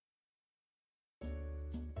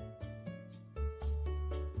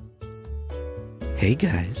Hey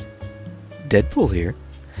guys, Deadpool here.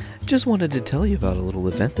 Just wanted to tell you about a little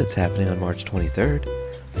event that's happening on March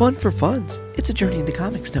 23rd. Fun for Funds. It's a Journey into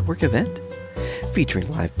Comics Network event featuring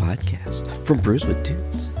live podcasts from Brews with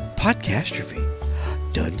Dudes, Podcastrophe,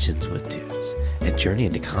 Dungeons with Dudes, and Journey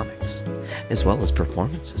into Comics, as well as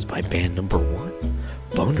performances by band number 1,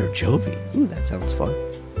 Boner Jovi. Ooh, that sounds fun.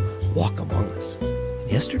 Walk Among Us,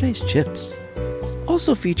 and Yesterday's Chips.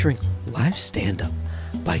 Also featuring live stand-up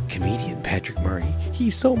by comedian Patrick Murray.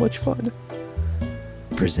 He's so much fun.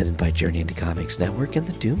 Presented by Journey into Comics Network and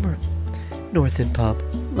the Doom Room. North End Pub,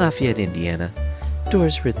 Lafayette, Indiana.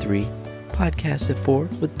 Doors for 3, podcasts at 4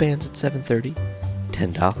 with bands at 7:30.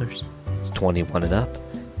 $10. It's 21 and up.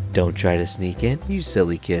 Don't try to sneak in, you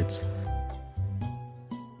silly kids.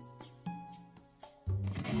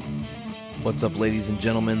 What's up, ladies and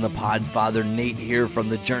gentlemen? The Podfather Nate here from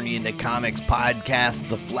the Journey into Comics podcast,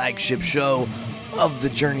 the flagship show of the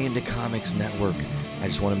Journey into Comics Network. I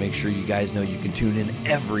just want to make sure you guys know you can tune in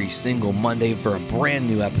every single Monday for a brand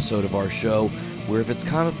new episode of our show, where if it's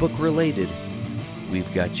comic book related,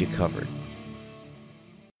 we've got you covered.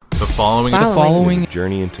 The following is a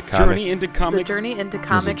Journey into Comics. Journey into Comics. It's a Journey into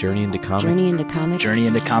Comics. Journey into Comics. Journey into Comics. Journey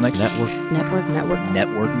into Comics Network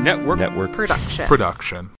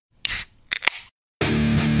Production.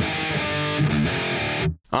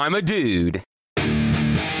 I'm a dude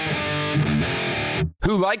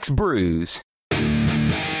who likes brews.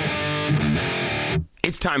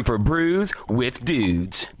 It's time for Brews with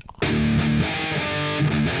Dudes.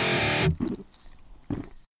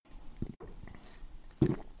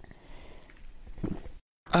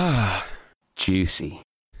 Juicy.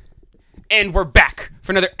 And we're back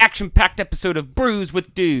for another action-packed episode of Brews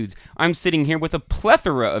with Dudes. I'm sitting here with a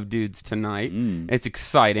plethora of dudes tonight. It's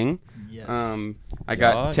exciting. Yes. I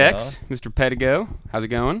got Tex, Mr. Pedigo. How's it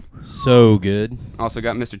going? So good. Also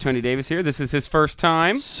got Mr. Tony Davis here. This is his first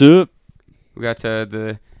time. Sup? We got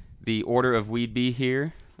the order of Weed Bee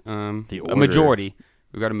here. A order. majority.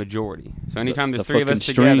 We got a majority. So anytime there's the three of us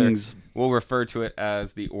fucking together, strings. we'll refer to it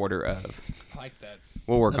as the order of. I like that.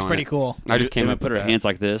 We'll work That's on pretty it. cool. I just came Then we up put with our that. hands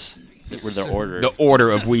like this. With their order. The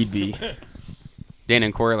order of Weed Bee. Dan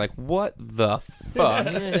and Corey are like, what the fuck?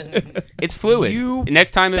 It's fluid. You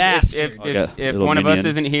Next time, if Okay, little one of us minion.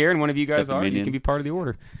 isn't here and one of you guys Got the are, you minion. can be part of the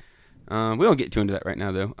order. We don't get too into that right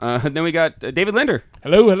now, though. Then we got David Linder,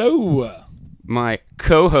 Hello. my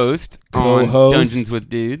co-host on Co-host. Dungeons with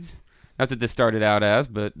Dudes. That's what this started out as,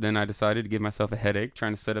 but then I decided to give myself a headache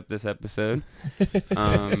trying to set up this episode.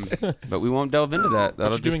 But we won't delve into that.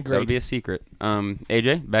 That'll be a secret.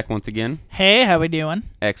 AJ, back once again. Hey, how we doing?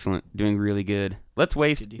 Excellent. Doing really good. Let's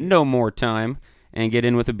waste no more time and get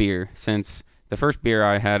in with a beer, since the first beer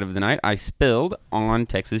I had of the night I spilled on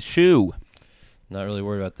Tex's shoe. Not really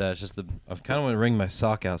worried about that. It's just I kind of want to wring my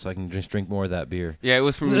sock out so I can just drink more of that beer. Yeah, it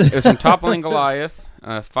was from Toppling Goliath,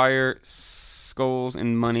 Fire Skulls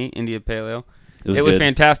and Money, India Pale Ale. It was good.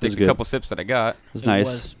 fantastic. It was A good. couple sips that I got. It was nice.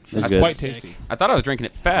 It was That's good. quite tasty. I thought I was drinking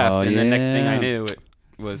it fast, Oh, and the next thing I yeah. knew, it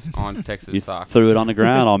was on Tex's You sock. threw it on the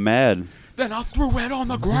ground all mad. Then I threw it on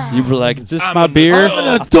the ground. You were like, is this I'm my an beer?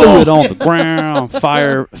 adult. I threw it on the ground.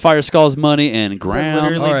 Fire Skulls Money and ground.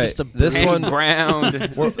 literally All right, just a this And one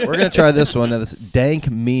ground. we're gonna try this one. Now, this dank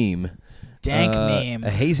meme. Dank meme. A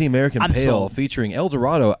hazy American I'm pale sold. featuring El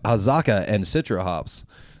Dorado, Azaka, and Citra hops.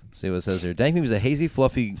 See what it says here. Dank meme is a hazy,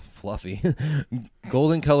 fluffy,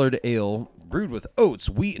 golden-colored ale brewed with oats,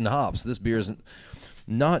 wheat, and hops. This beer is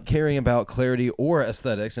not caring about clarity or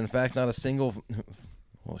aesthetics. In fact, not a single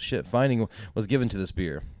finding was given to this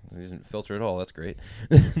beer. It doesn't filter at all. That's great.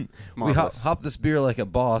 We Marvelous. hop this beer like a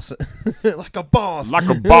boss. Like a boss. Like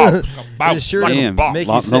a boss. It is sure Damn, to make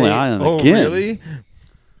you Lonely say, Island oh, again." really?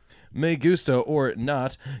 Me gusto or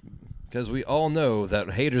not, because we all know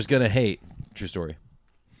that haters gonna hate. True story.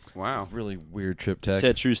 Wow. Really weird trip tech.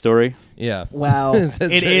 Said true story. Yeah. Wow, It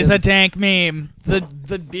says it true. is a dank meme.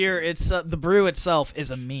 The beer, the brew itself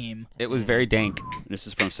is a meme. It was very dank. This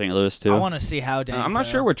is from St. Louis, too. I want to see how dank. I'm not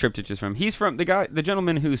though. sure where Triptych is from. He's from the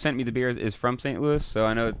gentleman who sent me the beers is from St. Louis, so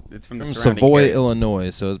I know it's from the From surrounding Savoy, area. Illinois,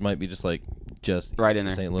 so it might be just right east in of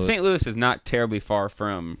there. St. Louis. St. Louis is not terribly far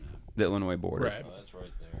from the Illinois border. Right.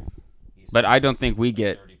 But I don't think we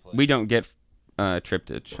don't get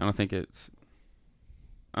Triptych. I don't think it's.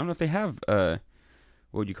 I don't know if they have what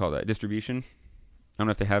would you call that, distribution? I don't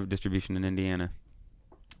know if they have distribution in Indiana,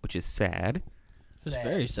 which is sad. It's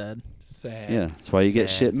very sad. Yeah, that's why you get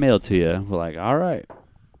shit mailed to you. We're like, all right.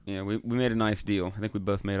 Yeah, we made a nice deal. I think we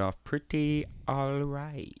both made off pretty all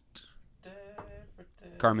right.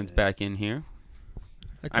 Carmen's back in here.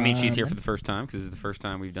 I mean, she's here for the first time because this is the first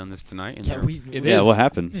time we've done this tonight. And Yeah, there, It Yeah, is. what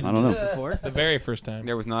happened? I don't know. before. The very first time.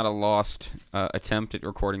 there was not a lost attempt at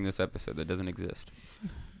recording this episode that doesn't exist.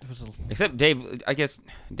 It was Except Dave. I guess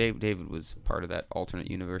David was part of that alternate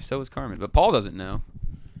universe. So was Carmen, but Paul doesn't know.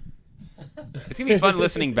 It's gonna be fun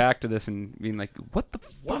listening back to this and being like, "What the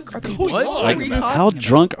fuck are they doing?" what Like, are we how talking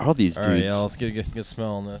drunk are these All right, dudes? y'all, let's get a good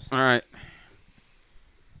smell on this. All right,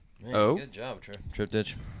 Man, Oh. Good job, Trip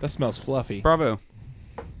Ditch. That smells fluffy. bravo.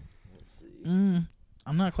 I'm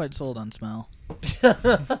not quite sold on smell. It's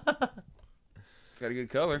got a good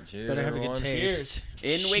color. Cheers, Better have a everyone. good taste.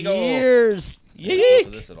 In we go. Cheers. Don't go for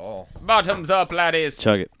this at all. Bottoms up, laddies.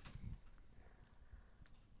 Chug it.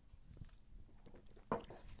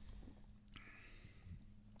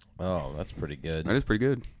 Oh, that's pretty good. That is pretty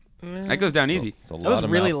good. That goes down easy. It's a That lot was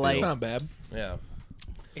of really mouthfeel. light. It's not bad. Yeah.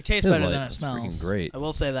 It tastes It is better light. than it It's smells. freaking great. I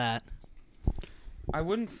will say that. I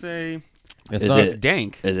wouldn't say It's Is not, it's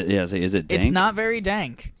dank. Is it? Yeah. Is it dank? It's not very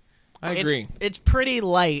dank. I agree. It's pretty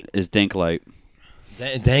light. Is dank light?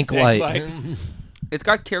 dank light. light. It's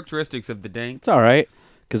got characteristics of the dank. It's all right.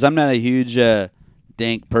 Because I'm not a huge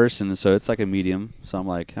dank person, so it's like a medium. So I'm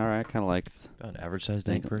like, all right, I kind of like An average sized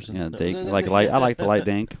dank person. Yeah, dank. Like light. I like the light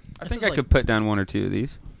dank. I This think is I like- could put down 1 or 2 of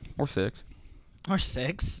these, or 6. Or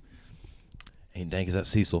 6. Ain't dank as that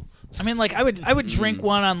Cecil. I mean, like I would drink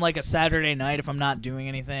one on like a Saturday night if I'm not doing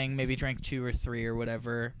anything. Maybe drink 2 or 3 or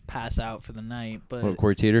whatever. Pass out for the night. But What,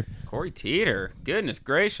 Corey Teeter? Corey Teeter. Goodness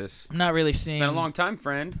gracious. I'm not really seeing. Been a long time,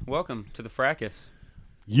 friend. Welcome to the fracas.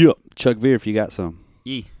 Yup. Chug beer if you got some.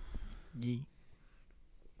 Yee. Ye-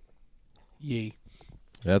 Yee.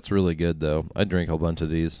 That's really good though. I drink a bunch of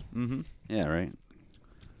these. Mm-hmm. Yeah. Right.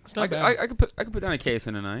 It's I, not bad. I could put down a case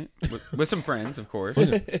in a night with some friends, of course.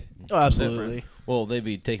 Oh, absolutely. Well, they'd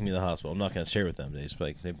be taking me to the hospital. I'm not going to share with them. They just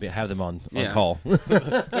like have them on Yeah. call.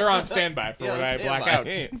 They're on standby for when I black out.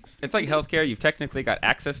 It's like healthcare. You've technically got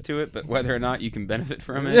access to it, but whether or not you can benefit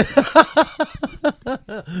from it.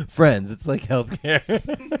 Friends, it's like healthcare.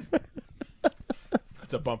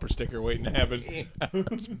 It's a bumper sticker waiting to happen.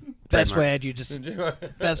 Best way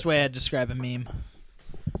I'd describe a meme.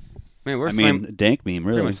 Man, we're I mean, dank meme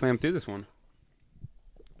pretty really. much slammed through this one.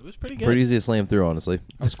 It was pretty good. Pretty easy to slam through, honestly.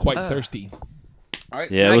 I was quite thirsty. All right,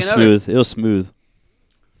 Yeah, it snag was another. smooth. It was smooth.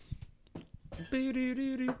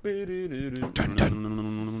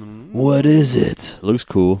 What is it? Looks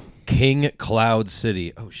cool. King Cloud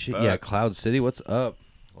City. Oh shit! Yeah, Cloud City. What's up?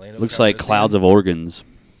 Land of Looks like Calrissian. clouds of organs.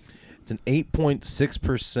 It's an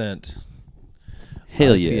 8.6%.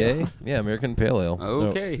 Hell yeah. IPA. Yeah, American Pale Ale.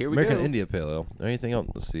 Okay, here we American go. India Pale Ale. Anything else?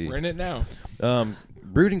 Let's see. We're in it now.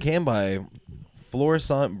 Brewed and canned by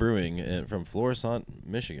Florissant Brewing from Florissant,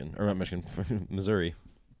 Michigan, or not Michigan, Missouri.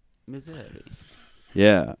 Missouri.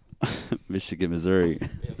 Yeah. Michigan, Missouri.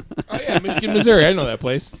 Oh yeah, Michigan, Missouri. I know that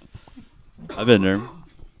place. I've been there.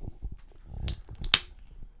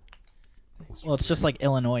 Well, it's just like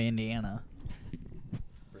Illinois, Indiana.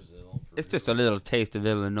 It's just a little taste of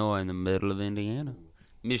Illinois in the middle of Indiana.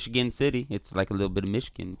 Michigan City. It's like a little bit of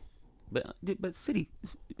Michigan, but city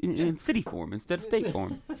in city form instead of state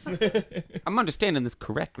form. I'm understanding this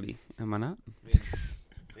correctly, am I not?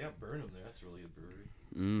 Yeah, Burnham there. That's a really good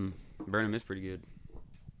brewery. Burnham is pretty good.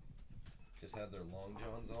 Just had their Long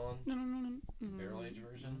Johns on. Barrel aged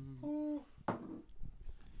version.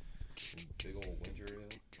 Big old winter ale.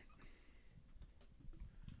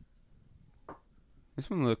 This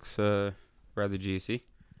one looks rather juicy.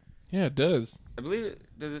 Yeah, it does. I believe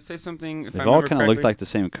does it say something? If They've I all remember kind of looked correctly? like the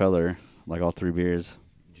same color, like all 3 beers.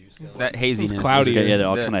 that haziness. cloudy. Yeah, they're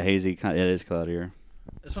all The- kind of hazy. Yeah, it is cloudier.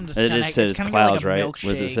 This one just It kind just says of clouds, like a right? milkshake.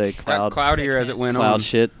 What does it say? Got Cloud. cloudier as it went Cloud on.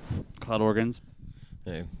 shit. Cloud organs.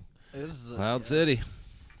 Hey, This is Cloud City.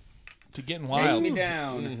 To getting Take wild. me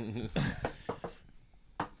down.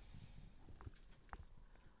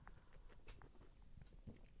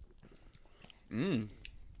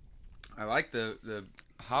 I like the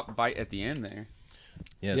hop bite at the end there.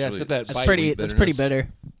 Yeah, Yeah, it's got that That's bite. pretty. sweet That's pretty bitterness.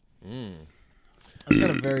 bitter. It's got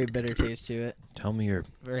a very bitter taste to it. Tell me your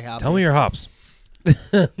hops. Tell me your hops.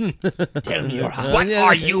 What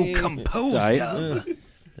are you composed Diet. of?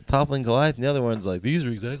 Toppling Goliath, and the other one's like, these are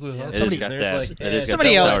exactly how It Somebody- has got There's that. like- It has got Somebody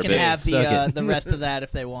that else sour can bit. have Suck the rest of that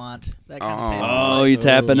if they want. That kind of taste. Oh, you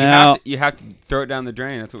tapping You out? have to throw it down the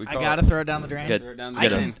drain. That's what we I call gotta it. throw it down the drain. Good. Throw it down the I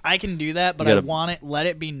drain. can do that, but You I gotta- want it. Let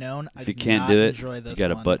it be known. I If you do can't not do it, enjoy this you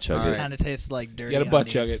gotta one. butt chug It it. kind of tastes like dirty. You gotta butt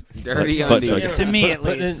chug undies. it. Dirty Butt undies. chug it. To me, at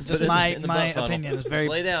Put it least, in- just put it my in the butt funnel. opinion is Just very.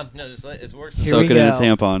 lay down. No, just it's working. Here Soak we it in a go.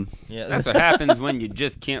 tampon. Yeah, That's what happens when you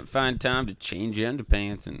just can't find time to change your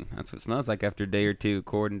underpants, and that's what it smells like after a day or two,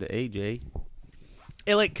 according to AJ.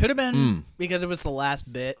 It could have been because it was the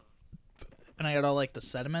last bit. and I got all like the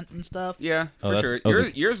sediment and stuff. Yeah, Oh, for that- sure.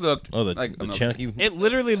 oh, Yours looked the like a milk. chunky. It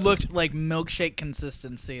literally looked like milkshake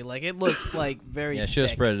consistency. Like it looked like very. Yeah, should have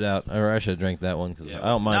thick. spread it out, or I should have drank that one because I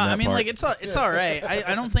don't mind No, that I mean part. like it's all right.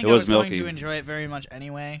 I don't think It I was was going milky. to enjoy it very much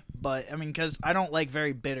anyway. But I mean, because I don't like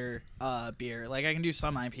very bitter beer. Like I can do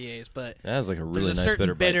some IPAs, but that has like a really there's a nice certain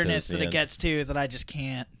bitter bite to bitterness the that it end. gets to that I just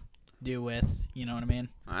can't do with. You know what I mean?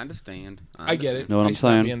 I understand. I get it. Know what I I'm used to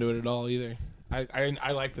not saying? be into it at all either.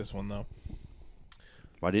 I like this one though.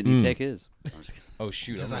 Why didn't he take his? Oh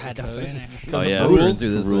shoot! Because I'm I had to Because- finish. Oh yeah, rules. Through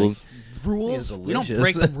this rules. thing. Rules? It's We don't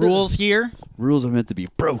delicious. break the rules here. Rules are meant to be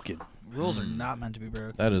broken. Rules are not meant to be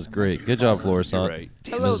broken. That is great. Good job, Florissant. Right.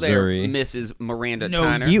 Hello Missouri. there, Mrs. Miranda No,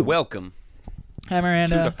 Tyner. you. Welcome Hi, to the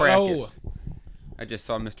Miranda. fracas. I just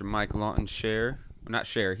saw Mr. Mike Lawton share. Not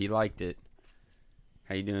share. He liked it.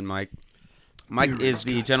 How you doing, Mike? Mike is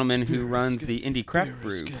the gentleman who runs the Indie Craft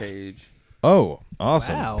Brew page. Oh,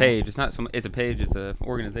 awesome! Wow. Page. It's not some. It's a page. It's a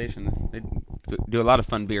organization. They do a lot of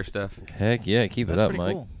fun beer stuff. Heck yeah, keep it That's up, pretty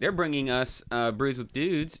Mike. cool. They're bringing us Brews with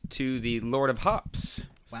Dudes to the Lord of Hops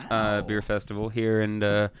Wow. beer festival here, and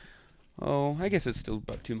I guess it's still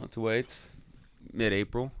about 2 months away. It's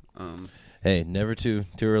mid-April. Hey, never too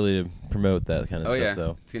early to promote that kind of Oh stuff, yeah,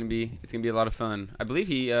 though. it's gonna be a lot of fun. I believe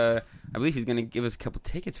he's gonna give us a couple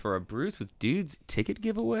tickets for our Brews with Dudes ticket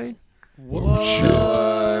giveaway.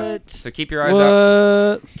 What? So keep your eyes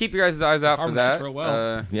out. What? Keep your eyes out for Harmonized that. real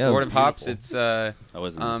well. Yeah, Lord it of was Hops. beautiful. It's I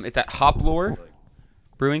wasn't. it's at Hoplore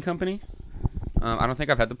Brewing Company. I don't think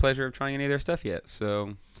I've had the pleasure of trying any of their stuff yet,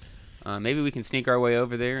 so maybe we can sneak our way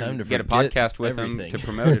over there Time and to get a forget podcast with them everything. to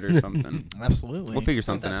promote it or something. Absolutely. We'll figure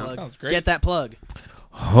something Get that out. plug. Sounds great. Get that plug.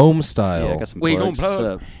 Home style. Yeah, I got some Where you plugs. gonna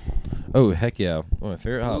plug? What's up? Oh heck yeah! One of my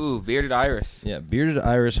favorite hops. Ooh, Bearded Iris. Yeah, Bearded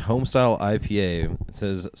Irish Homestyle IPA. It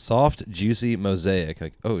says soft, juicy mosaic.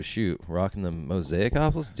 Like, oh shoot, rocking the mosaic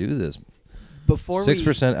hops. Let's do this. Before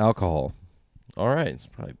 6% alcohol. All right, it's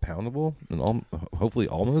probably poundable and hopefully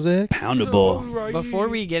all mosaic. Poundable. Before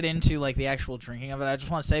we get into like the actual drinking of it, I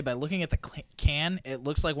just want to say by looking at the can, it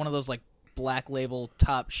looks like one of those like Black Label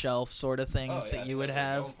top shelf sort of things that you would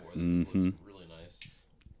have. Mm-hmm.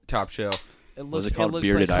 Top shelf. It Was looks it called looks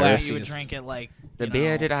Bearded like something Iris? you would drink at like The you know,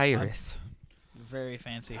 Bearded a Iris. very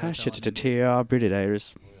fancy Ah, hotel. shit, in India. tear, Bearded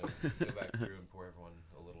Iris. Go back through and pour everyone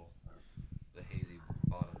a little the hazy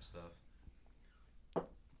bottom stuff.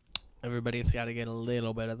 Everybody's got to get a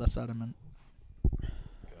little bit of the sediment. Go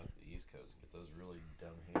out to the East Coast and get those really dumb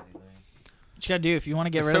hazy things. What you gotta do if you want to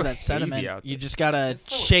get It's rid so of that hazy sediment, out you there. just gotta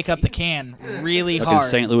shake up the can really Fucking hard.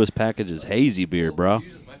 St. Louis package is hazy beer, bro.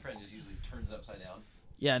 My friend just usually turns upside down.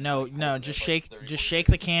 Yeah, no, just shake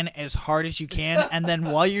the can as hard as you can, and then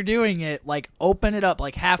while you're doing it, like open it up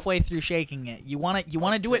like halfway through shaking it. You want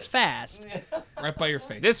to do it fast. Right by your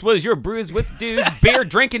face. This was your Brews with Dudes beer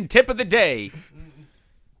drinking tip of the day.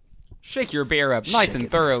 Shake your beer up nice and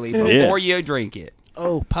thoroughly before you drink it.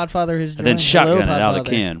 Oh, Podfather has joined. And then Hello, shotgun it out of Podfather.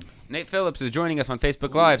 the can. Nate Phillips is joining us on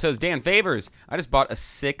Facebook Live. So is Dan Favors. I just bought a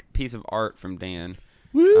sick piece of art from Dan.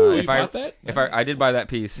 Woo! If You bought that? I did buy that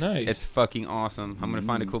piece. Nice. It's fucking awesome. I'm gonna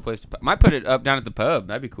find a cool place to put. Might put it up down at the pub.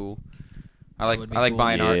 That'd be cool. I like would be like cool.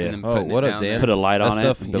 buying art Yeah. and then Oh, putting what it up, down Dan? there. Put a light That on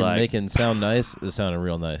stuff it. And you're be like, making sound nice. It sounded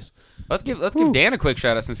real nice. Let's give Dan a quick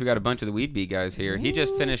shout out since we got a bunch of the Weed Bee guys here. He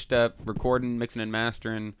just finished up recording, mixing, and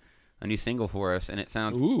mastering a new single for us, and it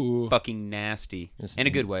sounds Ooh. fucking nasty Just in a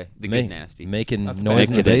good way. The Ma- good nasty. Making That's noise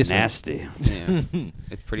in the making it basement. nasty. Yeah.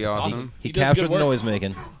 It's pretty awesome. He He does captured good the work. noise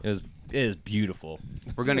making. It is beautiful.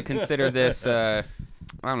 We're gonna consider this I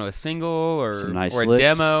don't know, a single or Some nice or a licks.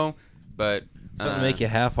 demo, but Something to make you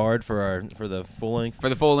half hard for the full length. for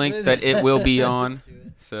the full length that it will be on.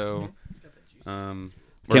 So we're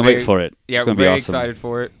Can't wait very- for it. Yeah, It's we're gonna be very awesome. excited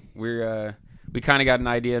for it. We kind of got an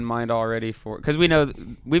idea in mind already for because we know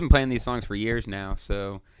we've been playing these songs for years now,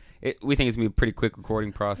 so we think it's gonna be a pretty quick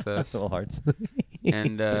recording process. Little hearts.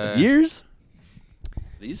 And Years?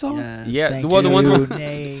 These songs? Yeah, Thank well, the ones you, with-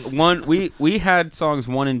 Nate. we had songs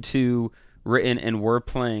 1 and 2 written and were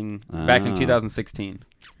playing back in Ah. 2016.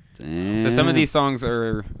 So some of these songs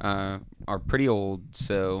are pretty old.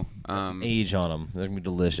 So Age on them. They're gonna be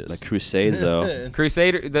delicious. Like Crusades, though.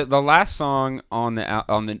 Crusader, the last song on the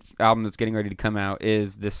album that's getting ready to come out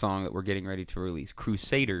is this song that we're getting ready to release,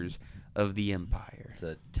 Crusaders of the Empire. It's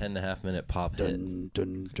a 10.5 minute pop hit.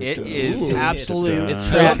 It is Absolute. It's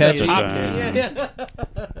so so catchy.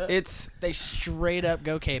 It's They straight up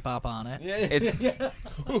go K-pop on it. it's.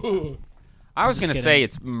 I was Just gonna kidding. say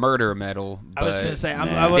it's murder metal, I was but gonna say Nah.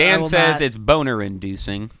 I Dan will says not, it's boner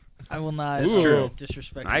inducing. I will not. It's true.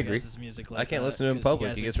 Disrespect. I you agree. guys' music like I can't that, listen to it in 'cause you public.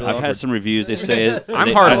 guys He are gets too- really I've had some reviews. They say it, I'm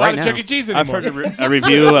I hard don't right want now. Chuck E. Cheese I've anymore. heard a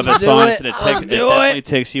review of a Do song it. that it I'll takes. It do definitely it.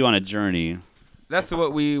 takes you on a journey. that's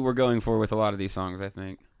what we were going for with a lot of these songs, I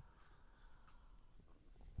think.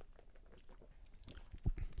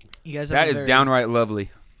 You guys have That a is very- downright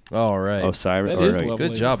lovely. All right. Osiris. That all is right. lovely.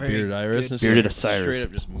 Good job, Very Bearded Iris. good. This Bearded is Osiris. Straight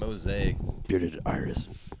up just mosaic. Bearded Iris.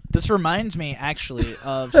 This reminds me actually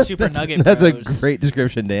of Super Nugget That's a Bros. great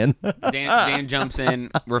description, Dan. Dan jumps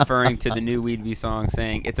in, referring to the new Weedby song,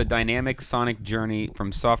 saying, "It's a dynamic sonic journey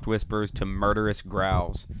from soft whispers to murderous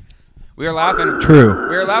growls." We were laughing. True.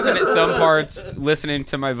 We were laughing at some parts, listening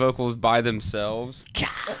to my vocals by themselves,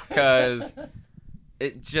 because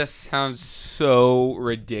it just sounds so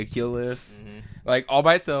ridiculous. Like all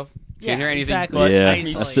by itself, Yeah, can't hear anything. exactly. But Yeah,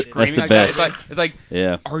 me that's screaming the like best. that. It's like,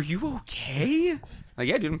 Yeah. are you okay? Like,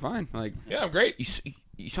 yeah, dude, I'm fine. Like, Yeah, I'm great.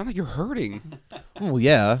 you sound like you're hurting. Well,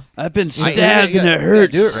 yeah. I've been I- stabbed yeah, and yeah, it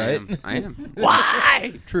hurts. do it right. I am.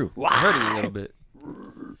 Why? True. I'm hurting a little bit.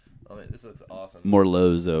 Oh, man, this looks awesome. More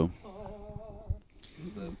lows though.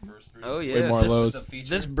 Oh yeah. Way more lows.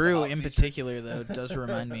 This brew in particular, though, does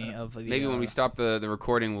remind me of the, Maybe when we stop the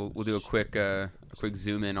recording, we'll do a quick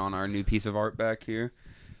zoom in on our new piece of art back here.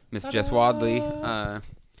 Miss Jess Wadley.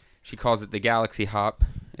 She calls it the Galaxy Hop.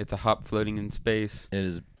 It's a hop floating in space. It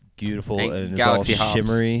is beautiful And and it's Galaxy all hops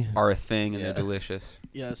shimmery. are a thing and Yeah. they're delicious.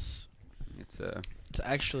 Yes. It's It's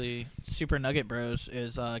actually Super Nugget Bros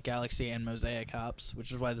is Galaxy and Mosaic hops,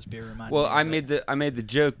 which is why this beer reminded well, me. I of it. made the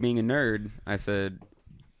joke being a nerd. I said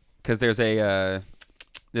because there's a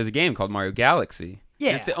game called Mario Galaxy.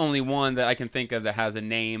 Yeah. It's the only one that I can think of that has a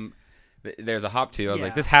name. There's a hop to. I was Yeah.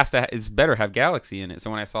 like, this it's better have Galaxy in it. So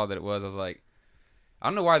when I saw that it was, I was like, I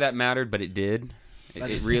don't know why that mattered, but it did. It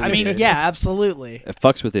really. I mean, did. yeah, absolutely. It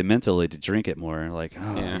fucks with you mentally to drink it more. Like,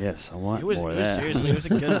 oh Yeah. yes, I want It was, more it of was that. seriously, it was a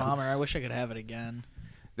good bomber. I wish I could have it again.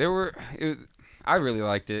 I really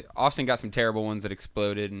liked it. Austin got some terrible ones that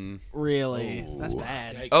exploded, and Really, that's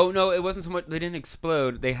bad. Yikes. oh no, it wasn't so much. They didn't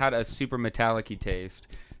explode. They had a super metallic-y taste.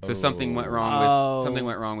 So something went wrong Oh. with something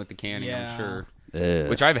went wrong with the canning. Yeah. I'm sure. Yeah.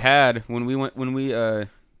 Which I've had when we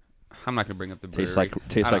I'm not gonna bring up the brewery. Tastes like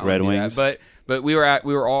I don't Red wanna do Wings. that. But we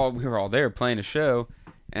were all there playing a show,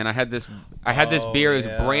 and I had this beer. It was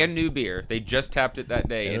yeah. brand new beer. They just tapped it that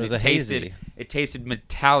day, And it and was it a tasted hazy. it tasted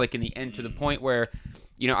metallic in the end to the point where.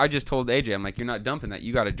 I just told AJ, I'm like, you're not dumping that.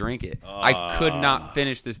 You got to drink it. I could not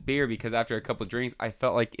finish this beer because after a couple drinks, I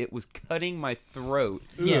felt like it was cutting my throat.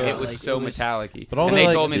 Yeah, it was like, so it was- metallic-y. But all and they're they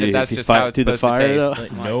like- told me Dude, that that's if you just fight how it's through the supposed to fire,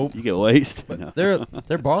 taste. though, Like, nope. You get wasted. But No.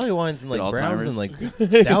 their barley wines and like Get browns Alzheimer's. and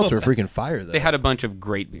like stouts are freaking fire though. They had a bunch of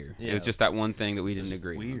great beer. It Yeah. was just that one thing that we didn't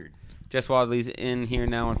agree. weird. Jess Wadley's in here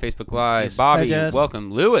now on Facebook Live. Yes. Bobby, Hi, Jess.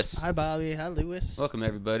 welcome. Lewis, Hi, Bobby. Hi, Lewis. welcome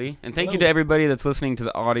everybody. And thank you to everybody that's listening to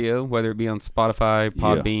the audio, whether it be on Spotify,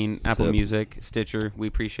 Podbean, Apple Sip. Music, Stitcher. We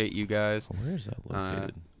appreciate you guys. Where is that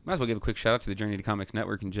located? Might as well give a quick shout out to the Journey to Comics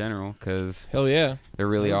Network in general because Hell yeah. they're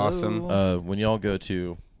really Hello. awesome. When y'all go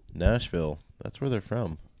to Nashville, that's where they're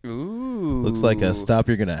from. Ooh. Looks like a stop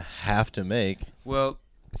you're gonna have to make. Well,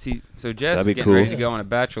 see, so Jess That'd is be getting cool. ready to go on a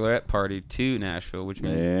bachelorette party to Nashville, which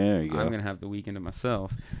means There you go. I'm going to have the weekend to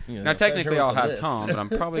myself. You Now, know, send her technically, with I'll the have list. Tom, but I'm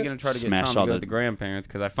probably going to try to get Smash Tom to all go the- with the grandparents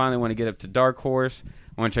because I finally want to get up to Dark Horse.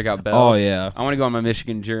 I want to check out Bell. Oh yeah. I want to go on my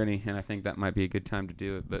Michigan journey, and I think that might be a good time to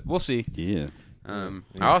do it, but we'll see. Yeah. I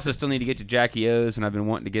also still need to get to Jackie O's, and I've been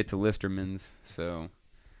wanting to get to Listerman's, so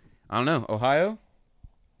I don't know. Ohio?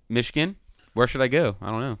 Michigan? Where should I go? I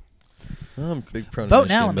don't know. I'm a big pro. Vote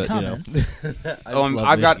now in the Michigan, comments. I just love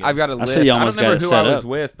I've got a I list. see you I don't almost got remember it who set I was up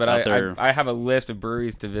with, but out there. I have a list of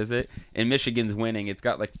breweries to visit, and Michigan's winning. It's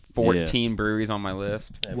got like 14 breweries on my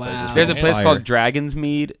list. That Wow. place is There's a on place fire. called Dragon's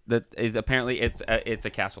Mead that is apparently it's a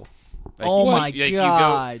castle. Like, Oh you- my like,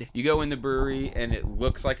 God. You go in the brewery and it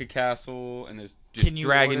looks like a castle, and there's just Can you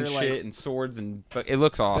dragon order, shit like- and swords and it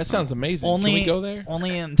looks awesome. That sounds amazing. Only Can we go there?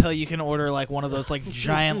 Only until you can order like one of those like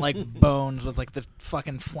giant like bones with like the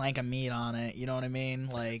fucking flank of meat on it. You know what I mean?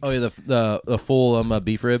 Like, Oh yeah, the full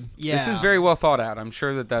beef rib. yeah, This is very well thought out. I'm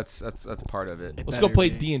sure that's part of it. It Let's go better play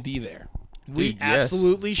be. D&D there. We Dude, yes.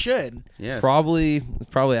 absolutely should. Yeah. Probably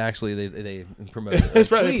actually they promote it.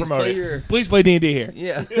 That's right. They Please promote play it. your- Please play D&D here.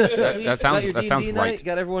 Yeah. That sounds D&D right. night?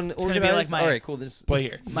 Got everyone gonna be organized. like my- All right, cool. This Play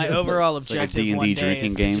here. My overall It's like a objective one D&D day drinking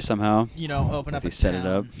is game to just, somehow. you know, open If up you a set it town.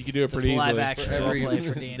 up. You can do it Just pretty live easily. action For every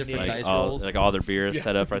roleplay for D&D. different dice all, rolls. like all their beers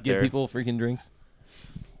set up right Give there. people freaking drinks.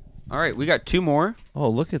 All right, we got 2 more. Oh,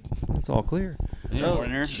 look at it's all clear. Some more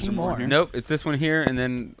in here? two Some more. in here? Nope, it's this one here, and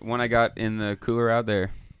then one I got in the cooler out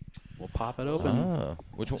there. We'll pop it open. Ah,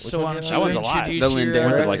 which one? So which why one don't do you you one's have? alive. introduce The your,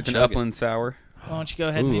 Lindera. like It's an chug it. Upland Sour. Why don't you go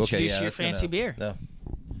ahead and Ooh, okay, introduce yeah, your that's gonna- fancy beer? No.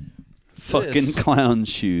 Fucking This- clown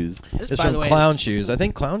shoes. This, It's by the from way, Clown Shoes. I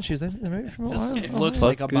think Clown Shoes. I think they're maybe from this Ohio. looks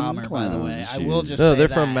like a Fucking bomber, by the clown way. I will shoes. just No, say they're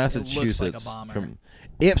that. from It looks Massachusetts. like a bomber. From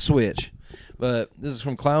Ipswich, But this is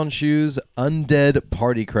from Clown Shoes, Undead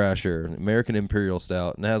Party Crasher, American Imperial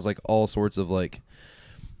Stout, and it has like all sorts of like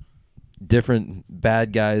different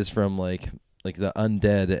bad guys from like the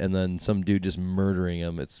undead, and then some dude just murdering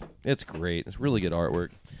them. It's great. It's really good artwork.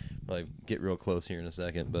 I'll get real close here in a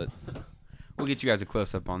second, but We'll get you guys a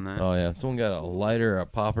close up on that. oh yeah, someone got a lighter or a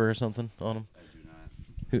popper or something on them. I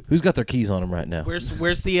do not. Who's got their keys on them right now? Where's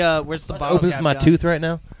the bottle? Opens cap my gone? tooth right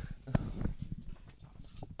now.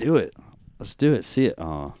 Do it. Let's do it. See it.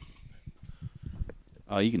 Oh,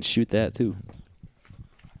 you can shoot that too.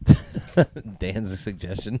 Dan's a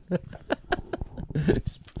suggestion.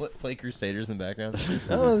 Play Crusaders in the background. I don't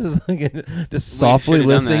know, this is like just softly should've done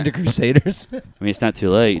listening that. to Crusaders. I mean, it's not too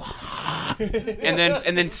late.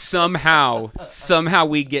 And then somehow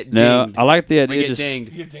we get No, dinged. I like the We idea. get Just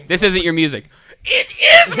dinged. This isn't your music. It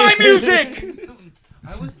is my music.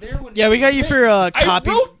 I was there when Yeah, we got you for wrote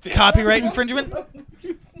this. copyright infringement.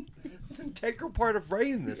 It's an integral part of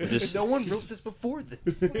writing this. Just- No one wrote this before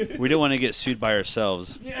this. we don't want to get sued by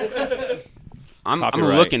ourselves I'm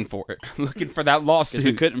Copyright. looking for it. I'm looking for that because we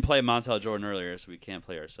lawsuit. couldn't play Montel Jordan earlier, so we can't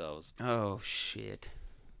play ourselves. Oh shit.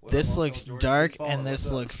 This looks dark and this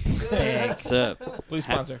looks big. What's up? Please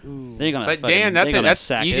sponsor. They gonna But fucking- Dan, they that's gonna that's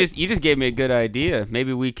sack you it. just gave me a good idea.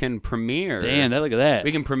 Maybe we can premiere. Dan, look at that.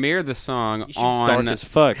 We can premiere the song You should- on Dark as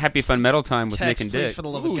fuck. Happy Fun Metal Time with Text, Nick and please, Dick. for the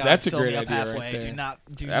love Ooh, of God, that's a fill great me up idea right halfway. there.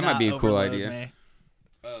 Do That not might be a cool overload idea. me.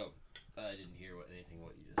 Oh, I didn't hear anything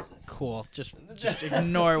what you just said. Cool. Just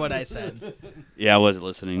ignore what I said. Yeah, I wasn't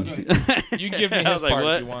listening. You can give me I his was like, part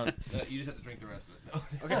what? if you want. You just have to drink the rest of it. No.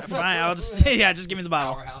 Okay, fine. I'll just just give me the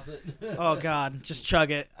bottle. Powerhouse it. Oh God, just chug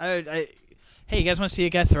it. Hey, you guys want to see a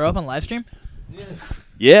guy throw up on live stream?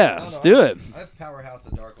 Yeah, let's do it. I've powerhouse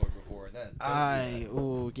a Dark Lord before. I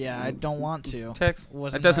don't want to. Tex,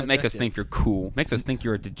 Wasn't that doesn't my make us objective. think you're cool. Makes us think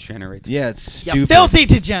you're a degenerate. Yeah, it's You stupid. filthy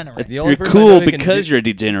degenerate. The only You're person I know cool who can because do- you're a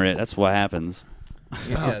degenerate. That's what happens.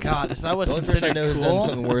 Oh God, is that what's The only person I considered know who's done cool?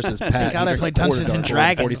 something worse is Pat. Thank God I played Dungeons and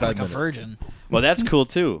Dragons like a virgin. Well, that's cool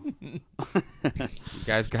too. You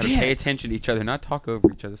guys got to pay attention to each other, not talk over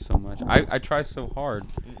each other so much. I try so hard.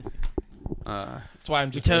 That's why I'm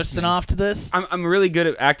You just toasting listening. off to this? I'm really good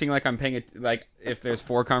at acting like I'm paying it. Like if there's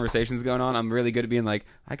 4 conversations going on, I'm really good at being like,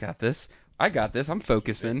 I got this. I'm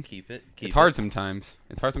focusing. Keep it. It's hard sometimes.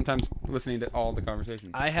 It's hard sometimes listening to all the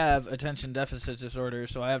conversations. I have attention deficit disorder,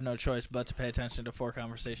 so I have no choice but to pay attention to 4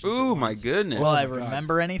 conversations. Ooh, at my once. goodness. Will I my God.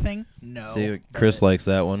 remember anything? No. See, Chris likes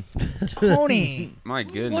that one. Tony, My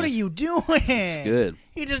goodness. what are you doing? It's good.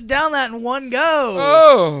 You just down that in one go.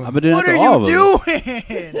 Oh. I've been doing What that are to all you of them. doing?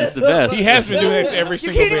 It's the best. He has been doing that to every You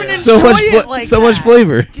single can't even beer. So much, Enjoy it like so much that.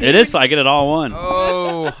 flavor. It is. I get it all in one.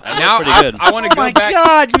 Oh. Now pretty I, good. I want to Oh go my back.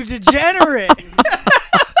 God, you degenerate!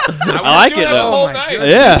 I like it the though. whole my night. goodness.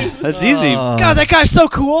 Yeah, that's easy. God, that guy's so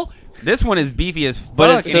cool. This one is beefy as fuck.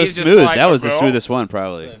 But it's and so he's just smooth. like, That was the "Bro." smoothest one,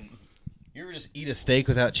 probably. You ever just eat a steak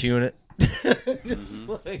without chewing it? Just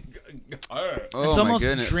like, Oh It's my almost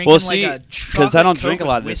goodness. drinking Well, see, like a because I don't chocolate drink a Coke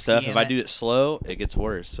lot of with this stuff. whiskey If in I it. do it slow, it gets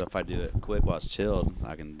worse. So if I do it quick while it's chilled,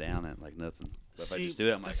 I can down it like nothing. But if I See, just do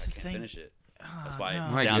it, I'm like, that's I the can't thing. finish it. That's Oh, why no.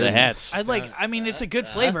 it's My down the goodness. hatch. I mean, it's a good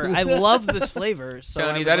flavor. I love this flavor. So I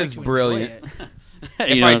Tony, would that like is to enjoy brilliant. it. If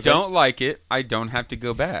You know I what I'm saying? don't like it, I don't have to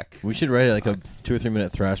go back. we should write like a 2 or 3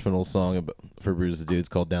 minute thrash metal song for Bruise the Dudes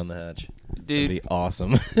called "Down the Hatch." That'd Dude, be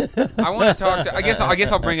awesome. I want to talk to. I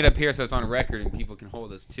guess I'll bring it up here so it's on record and people can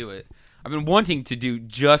hold us to it. I've been wanting to do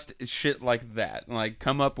just shit like that, like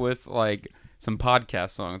come up with like some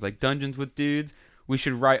podcast songs, like Dungeons with Dudes. We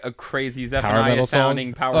should write a crazy Zephaniah metal song?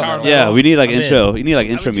 sounding power Oh, metal. Yeah, we need like I'm in. intro. You need like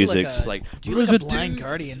I would intro do music. like a- Like Do like a Blind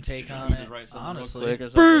Guardian take on it. Honestly,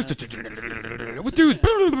 Bruce with dudes. With dudes.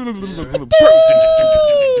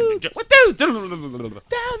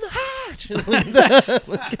 Down the hatch.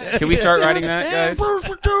 Can we start writing that, guys?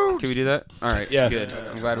 Can we do that? All right. Yes. Good.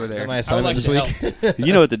 I'm glad we're there. My assignment like this to week.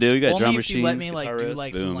 you know what to do. You got only drum if you machines, let me like guitar do riffs,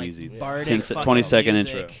 like boom, some like easy. bardic 10 fucking 20-second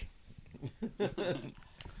music.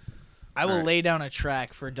 I will Alright. lay down a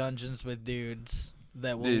track for Dungeons with Dudes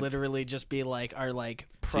that will Dude. literally just be like our like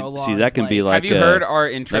See, prolonged. that can be like. Have you heard our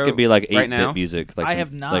intro? That could be like 8-bit right now? music. Like I some,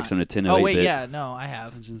 have not. Like some Nintendo 8-bit. Oh wait, yeah, no, I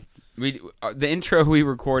have. The intro we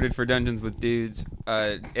recorded for Dungeons with Dudes.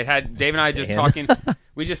 It had Dave and I just Dan. talking.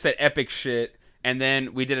 We just said epic shit, and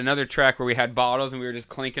then we did another track where we had bottles and we were just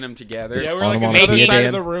clinking them together. Yeah, we're On like them on on the other the side Dan.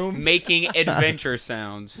 of the room. making adventure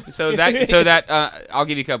sounds. So that I'll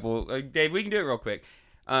give you a couple. Dave, we can do it real quick.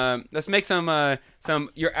 Let's make some.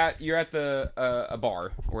 You're at the a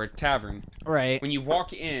bar or a tavern. Right. When you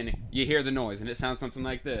walk in, you hear the noise, and it sounds something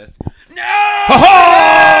like this. No!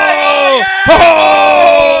 Ho-ho!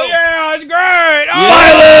 Oh yeah, it's great. Oh,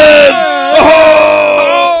 Violence!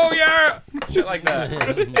 Oh yeah! shit like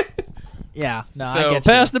that. Yeah, no, So- I get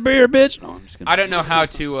Pass the beer, bitch. No, I'm just kidding. I don't know how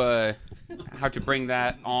to bring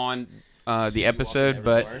that on the episode,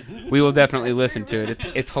 but we will definitely listen to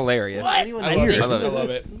it. It's hilarious. I love it. love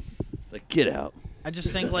it. Like, get out. I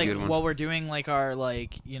just think That's a like good one. while we're doing like our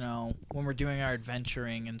like when we're doing our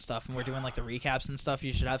adventuring and stuff, and we're doing like the recaps and stuff,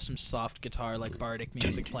 you should have some soft guitar like bardic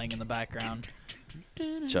music playing in the background.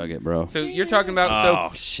 Chug it, bro. So you're talking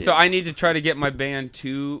about Oh, shit. so I need to try to get my band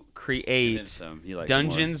to create He likes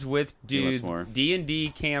Dungeons with He wants Dudes more. D&D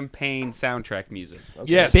campaign soundtrack music. Yes.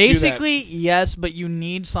 do that. Basically, yes, but you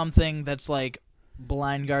need something that's like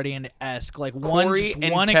Blind Guardian-esque, like Corey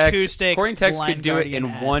and one Tex, acoustic. Corey and Tex Blind could do it in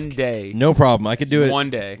Guardian-esque. one day. No problem. I could do it. One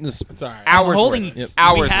day. Just- It's all right. I'm Hours holding. worth. Yep.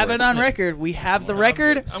 Hours We have worth. it on record. We have the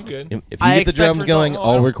record. I'm good. if you I get the expect drums going, results.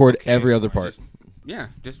 I'll record Okay, every other fine. part. Yeah,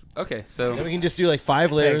 just okay. So Then we can just do like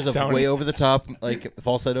 5 layers Thanks, of Tony. way over the top, like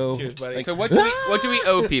falsetto. Cheers, buddy. Like, So what do we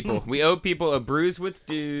owe people? We owe people a Brews with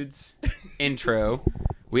Dudes intro.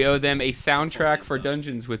 We owe them a soundtrack for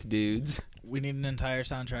Dungeons with Dudes. We need an entire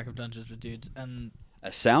soundtrack of Dungeons with Dudes and A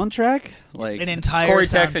soundtrack? Like, an entire Corey,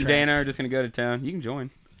 soundtrack. Tex, and Dana are just gonna go to town. You can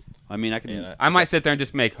join. I mean, I can. Yeah, I might sit there and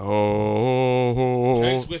just make oh. Can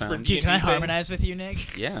I just whisper sound. to Can I things? harmonize with you,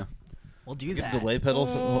 Nick? Yeah. We'll do get that. delay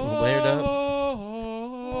pedals layered up.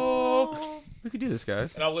 We could do this,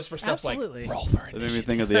 guys. And I'll whisper stuff Absolutely. like, roll for That it. made me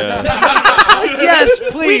think of the. Yes,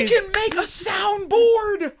 please. make a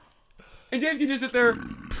soundboard. And Dave can just sit there.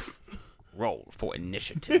 Roll for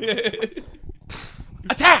initiative.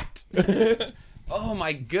 Attacked. Oh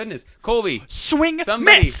my goodness, Colby! Swing,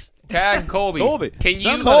 Somebody miss. tag Colby. Colby. Can you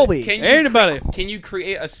Somebody. Colby. Can you Anybody. Can you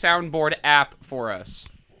create a soundboard app for us?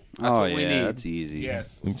 That's Oh, what we yeah, need. that's easy.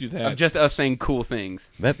 Yes, let's do Of that. just us saying cool things.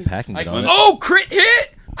 That Pat can get on it. Oh, crit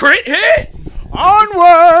hit! Crit hit!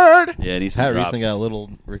 Onward. Yeah, it needs some Pat drops. recently got a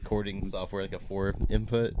little recording software, like a 4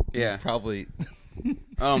 input. Yeah. Probably.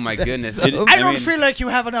 Oh my goodness. Did- I don't mean, feel like you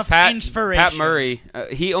have enough Pat inspiration. Pat Murray,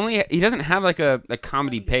 he doesn't have like a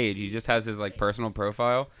comedy page. He just has his like personal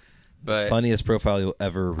profile. But Funniest profile you'll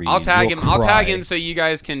ever read. I'll tag You'll him. I'll tag cry. him so you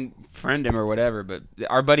guys can friend him or whatever. But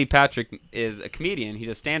our buddy Patrick is a comedian. He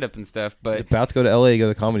does stand up and stuff. He's But about to go to LA, go to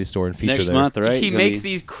the Comedy Store, and feature Next there. month, right? he He's gonna makes be-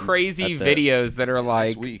 these crazy at the- videos that are like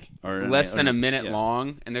Next week. or- less than or- a minute yeah.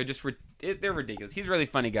 long, and they're just they're ridiculous. He's a really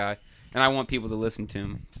funny guy, and I want people to listen to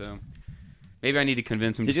him. So maybe I need to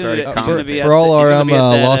convince him He's to gonna start be, a he's gonna comedy. be page. at For all the, he's our, gonna be at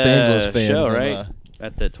that, Los Angeles fans, show, I'm, right?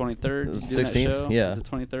 At the 23rd. He's doing that 16th? show? Yeah. Is it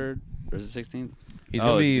 23rd or is it 16th? He's oh,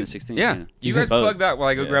 gonna it's be. the 16th. Yeah, you He's guys in both. plug that while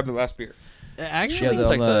I go Yeah. grab the last beer. Actually, Yeah, It's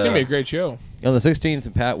like on the- It's the- gonna be a great show. On the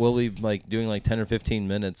 16th, Pat will be like doing like 10 or 15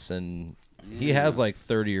 minutes, and he has like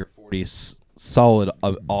 30 or 40 solid,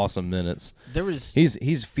 awesome minutes. there was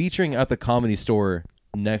He's featuring at the Comedy Store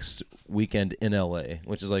next weekend in LA,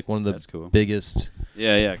 which is like one of the That's cool. biggest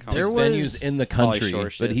Yeah, yeah. There venues was in the Pauly country. Shore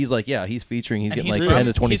But shit. he's like, yeah, he's featuring. He's and getting he's like from, 10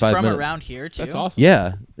 to 25 he's from minutes. around here too. That's awesome.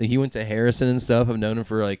 Yeah, he went to Harrison and stuff. I've known him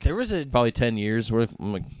for like There was a probably 10 years. We're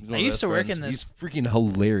like, he's one I of used best to work friends. in this- He's freaking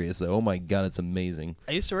hilarious though. Oh my god, it's amazing.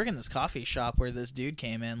 I used to work in this coffee shop where this dude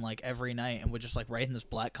came in like every night and would just like write in this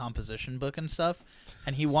black composition book and stuff.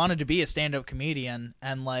 And he wanted to be a stand-up comedian.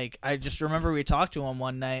 And like I just remember we talked to him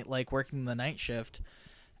one night, like working the night shift.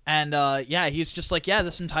 And yeah, he's just like, yeah,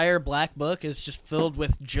 this entire black book is just filled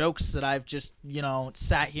with jokes that I've just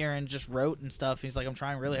sat here and just wrote and stuff. He's like, I'm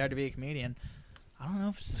trying really hard to be a comedian. I don't know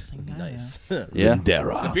if it's the same guy. Nice. Yeah.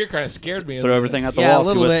 The beer kind of scared me. Throw everything out the Yeah, wall. a see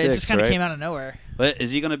little what bit. It sticks, just kind of right? came out of nowhere. But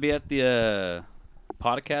is he going to be at the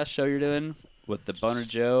podcast show you're doing with the Boner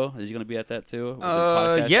Joe? Is he going to be at that too? With the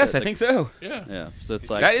podcast Yes, show? I think so. Yeah. Yeah. So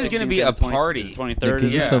it's like That is gonna 16th be and a 20 party. the 23rd. Could you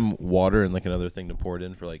is use Yeah. some water and like another thing to pour it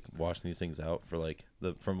in for like washing these things out for like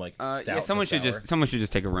from like stout Yeah, someone to should sour? someone should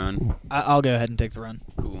just take a run. I'll go ahead and take the run.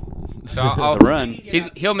 Cool. So I'll The run.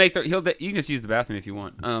 He'll make the you can just use the bathroom if you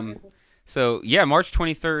want. So yeah, March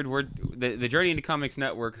 23rd, we're the Journey into Comics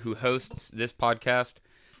Network, who hosts this podcast,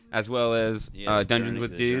 as well as Yeah, Dungeons Journey-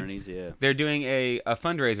 with the Dudes. Journeys, yeah. They're doing a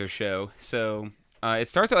fundraiser show. So it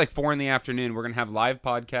starts at like 4 in the afternoon. We're gonna have live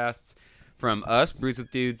podcasts from us, Brews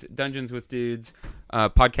with Dudes, Dungeons with Dudes,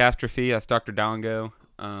 Podcastrophe. That's Dr. Dalingo.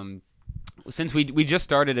 Since we just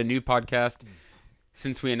started a new podcast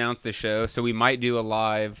since we announced the show, so we might do a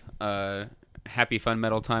live Happy Fun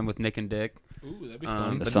Metal Time with Nick and Dick. Ooh, that'd be Um,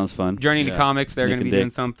 fun. That but sounds fun. Journey into Yeah. Comics, they're Nick going to and be doing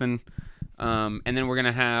Dick. something. And then we're going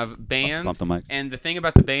to have bands. Bump the mics. And the thing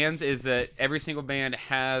about the bands is that every single band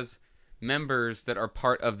has members that are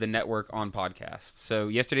part of the network on podcasts. So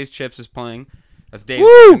Yesterday's Chips is playing. That's Dave's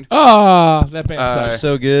band. Ah, that band sucks.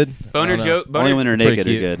 so good. Boner I don't know. Joe. Only when they're Pretty naked are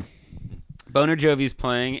cute. good. Boner Jovi's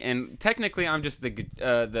playing, and technically I'm just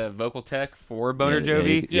the vocal tech for Boner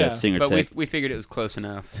Jovi. Yeah, singer But tech. we figured it was close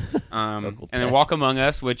enough. And Vocal then tech. Walk Among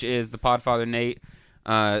Us, which is the Podfather Nate,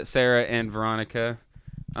 Sarah, and Veronica.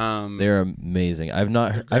 They're amazing. I've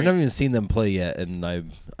never even seen them play yet, and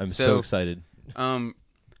I'm so So- excited.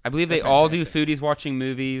 I believe they all do Foodies Watching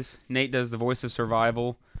Movies. Nate does the Voice of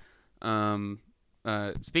Survival.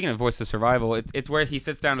 Speaking of Voice of Survival, it's where he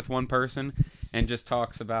sits down with one person and just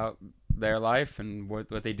talks about their life and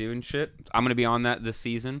what they do and shit. I'm going to be on that this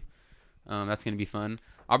season. That's going to be fun.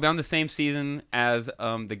 I'll be on the same season as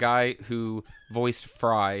the guy who voiced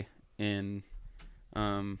Fry in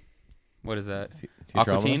what is that?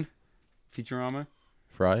 Aqua Futurama? Teen? Futurama?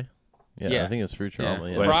 Fry? Yeah, Yeah. I think it's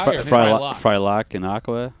Futurama. Yeah. Yeah. Fry or Frylock? Frylock and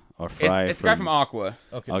Aqua, or Fry. It's the guy from Aqua.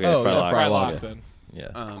 Okay. Okay, oh, Frylock. yeah, Frylock, Frylock. then.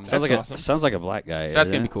 Yeah. sounds That's like awesome. sounds like a black guy. So that's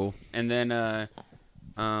isn't gonna it? be cool. And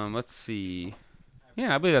then let's see.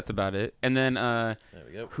 Yeah, I believe that's about it. And then There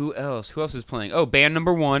we go. who else? Who else is playing? Oh, band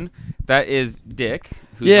number 1. That is Dick.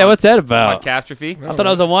 Who's Yeah, on wthat about? Podcastrophe. I thought it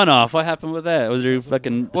was a one-off. What happened with that? Was there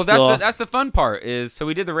fucking? Well, still that's the fun part is so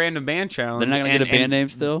we did the random band challenge. They're not gonna get a and band name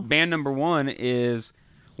still? Band number 1 is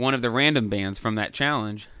one of the random bands from that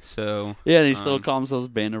challenge. So Yeah, they still call themselves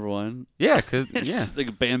Band Number One. yeah, cause It's yeah, like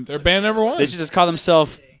a band. They're band number 1. They should just call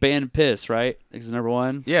themselves Band Piss, right? Because number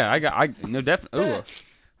one. yeah. I no definitely. Ooh,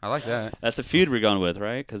 I like that. That's the feud we're going with,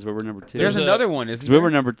 right? Because we were number 2. There's a- another one. Isn't Because we there? were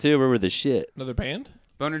number 2. We were the shit. Another band?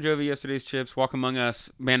 Boner Jovi, Yesterday's Chips, Walk Among Us,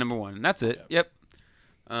 band number 1. And that's it. Yep.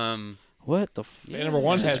 What the? Band number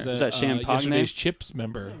 1 has Is that Champagne? Yesterday's Chips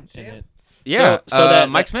member in it. Yeah. So that-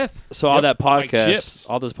 Mike Smith. So all Yep, that Mike podcast, Chips.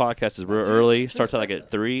 all those podcasts is real early. Starts at like at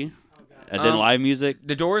 3, and then Um, live music.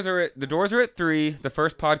 The doors are at 3. The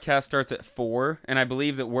first podcast starts at 4, and I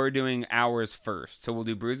believe that we're doing ours first. So we'll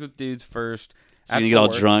do Brews with Dudes first. So at you get all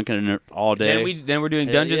 4. drunk and all day. Then we're doing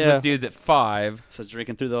Hell Dungeons yeah. with Dudes at 5. So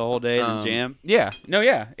drinking through the whole day and jam. Yeah. No,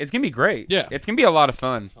 yeah. It's gonna be great. Yeah. It's gonna be a lot of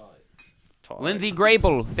fun. Talk. Lindsay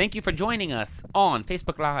Grable, thank you for joining us on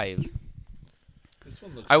Facebook Live. This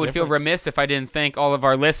one looks I would feel different. remiss if I didn't thank all of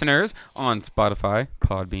our listeners on Spotify,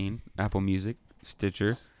 Podbean, Apple Music,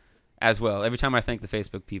 Stitcher, as well. Every time I thank the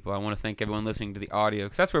Facebook people, I want to thank everyone listening to the audio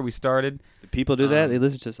because that's where we started. Do people do that? They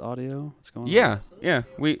listen to just audio. What's going on? Yeah.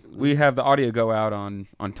 We have the audio go out on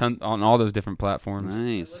all those different platforms.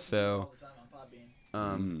 Nice. So,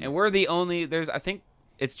 and we're the only. I think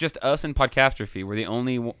it's just us and Podcastrophe. We're the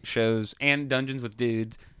only shows and Dungeons with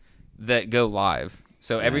Dudes that go live.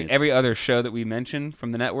 So Nice. every other show that we mention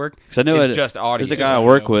from the network Because I know is just audio. There's a Just guy I audio.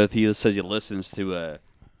 work with. He says he listens to a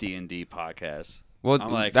D&D podcast. Well,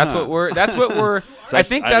 I'm like, that's huh. what we're. That's what we're. So I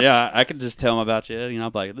think that's. yeah, I could just tell him about you. You know,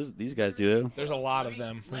 I'm like, these guys do it. There's a lot of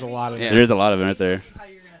them. There's a lot of Yeah. them. There's a lot of them right there. How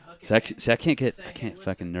you're gonna hook it So I, in. see, I can't Second,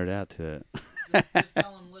 fucking nerd out to it. Just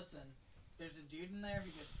tell him, listen, there's a dude in there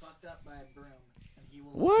who gets fucked up by a broom, and he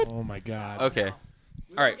will. What? Oh my god. Okay.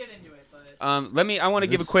 We All right. won't get into it, but I want to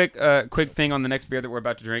give a quick thing on the next beer that we're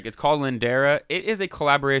about to drink. It's called Lindera. It is a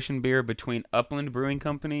collaboration beer between Upland Brewing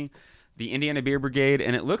Company, the Indiana Beer Brigade,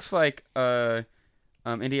 and it looks like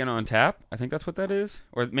Indiana on Tap. I think that's what that is,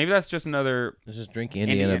 or maybe that's just another Let's just drink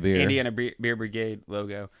Indiana beer. Indiana Beer Brigade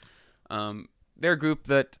logo. They're a group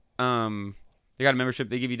that they got a membership.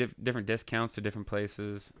 They give you different discounts to different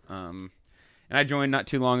places. And I joined not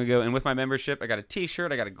too long ago, and with my membership, I got a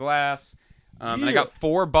T-shirt, I got a glass. And I got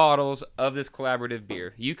 4 bottles of this collaborative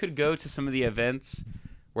beer. You could go to some of the events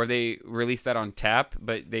where they released that on tap,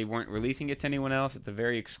 but they weren't releasing it to anyone else. It's a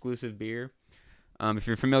very exclusive beer. If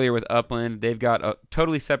you're familiar with Upland, they've got a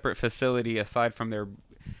totally separate facility aside from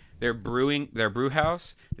their brew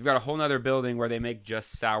house. They've got a whole nother building where they make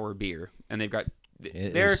just sour beer, and they've got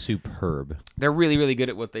It they're is superb. they're really really good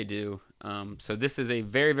at what they do. So this is a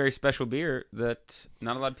very very special beer that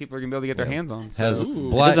not a lot of people are gonna be able to get their hands on. So. Has It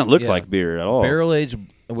black, doesn't look yeah, like beer at all. barrel aged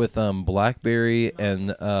with blackberry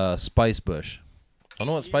and spice bush. I don't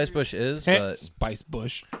know what spice bush is, but Spice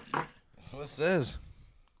Bush. what it says.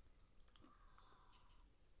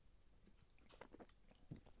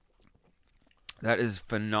 That is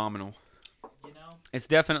phenomenal. you know, It's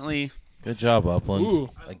definitely Good job, Upland. Ooh.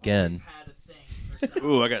 Again. had a thing. For sour.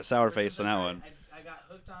 Ooh, I got sour face on that one. I got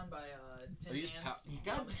hooked on by Tin Man's.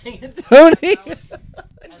 God dang it, Tony!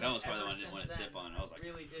 That was probably the one I didn't want to sip on. I was like,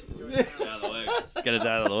 Really did enjoy that. get out of the way. Get it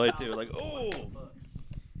out of the way too. Like, oh,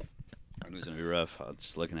 I knew it was gonna be rough. I was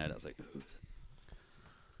just looking at it. I was like, ooh.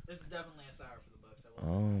 This is definitely a sour for the books. I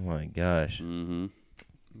will Oh my gosh. Mm-hmm.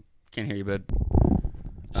 can't hear you, bud.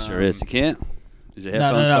 Sure is. You can't. Is your No,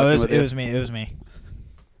 headphones it fucking was, with it you? was me. It was me.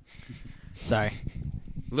 Sorry.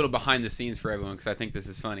 little behind the scenes for everyone because I think this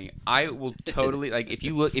is funny. I will totally like if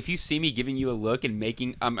you see me giving you a look and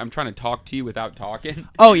making I'm trying to talk to you without talking.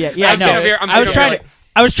 Oh yeah, I'm no. sitting here- I'm I was sitting here trying to.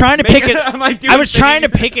 I was trying to Make pick it. I'm like I was doing trying to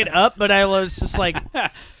things. pick it up, but I was just like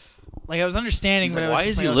I was understanding. He's but like, I was why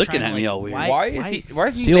just is like, he I was looking trying at to, me like, all weird? Why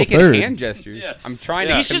is he Steal making third. hand gestures? Yeah. I'm trying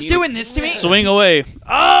to. He's just doing this to me. Swing away.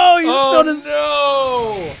 Oh, you spilled his.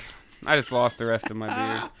 no! I just lost the rest of my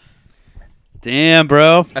beer. Damn,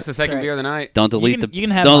 bro. That's the second right. beer of the night. Don't delete You can, the. you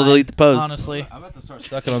can have don't mine, delete the post. Honestly, I'm about to start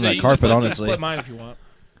sucking on So that you carpet, can honestly. split mine if you want.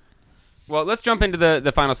 Well, let's jump into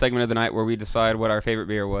the final segment of the night where we decide what our favorite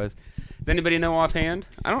beer was. Does anybody know offhand?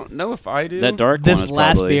 I don't know if I do. That dark this one is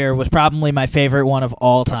last probably, beer was probably my favorite one of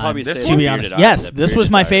all time. probably This say one? To be Bearded honest, Iris. yes, That this was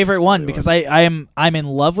Bearded my Iris favorite is one really because I'm in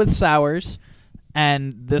love with sours,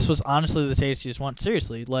 and this was honestly the tastiest one.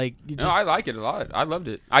 Seriously, like you No, just I like it a lot. I loved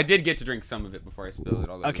it. I did get to drink some of it before I spilled it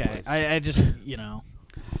all over the okay. place. I just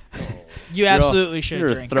you absolutely should You're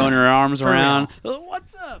drink. throwing that. her arms For around. real.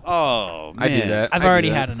 What's up? Oh, man. I do that. I've I do already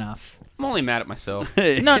that. had enough. I'm only mad at myself. No,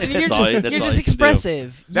 you're That's just all- that's you're all just you can do.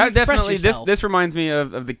 expressive. You That express definitely yourself. this reminds me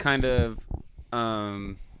of the kind of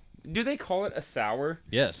do they call it a sour?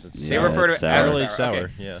 Yes, it's They Yeah, refer to it's it as Early a sour. sour,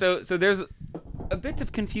 Okay. yeah. So there's a bit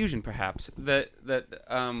of confusion perhaps that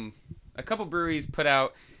a couple breweries put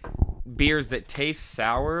out beers that taste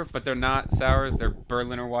sour, but they're not sours. They're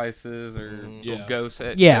Berliner Weisses or Yeah.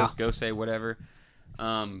 Gose, Yeah. Gose, whatever.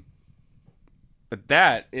 But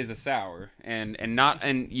that is a sour, and you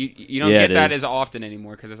don't Yeah, get it that is. as often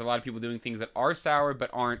anymore because there's a lot of people doing things that are sour but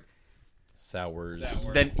aren't. sours.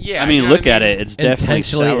 Then yeah, I mean, you know look what I at mean? it. It's definitely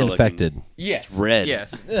Intentionally sour infected. looking. Yes, It's red.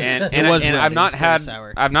 Yes, and It was red. I've It not was very had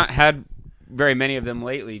sour. I've not had very many of them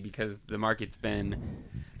lately because the market's been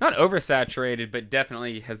not oversaturated, but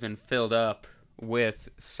definitely has been filled up with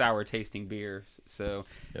sour tasting beers. So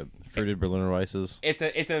Yep. Fruited Berliner Weisses.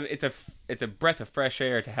 it's a breath of fresh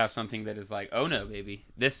air to have something that is like, oh no, baby,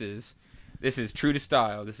 this is true to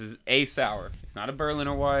style. This is a sour. It's not a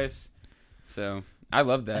Berliner Weiss. So I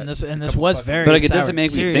love that. and this was very. But like, it sour. doesn't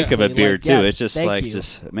make me think of a Seriously, beer like, too. yes, It's just thank like you.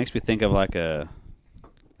 it makes me think of like a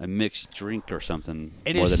mixed drink or something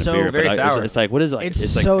It more is than so a beer. very But sour. it's like what is it? Like?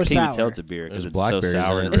 It's like so I can't even tell sour. it's a beer because There's it's so blackberries in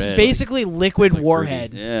sour it. and It's red. basically liquid like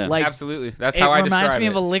warhead. fruity. Yeah. Like Absolutely, that's it how I reminds describe me it.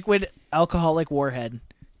 of a liquid alcoholic warhead.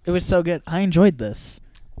 It was so good. I enjoyed this.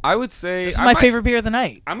 I would say This is I my might- favorite beer of the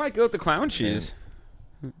night. I might go with the clown shoes.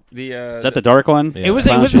 The Is that the dark one? Yeah. It was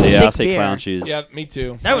Clown a shoes. Yeah, I'll thick say beer. clown shoes. Yeah, me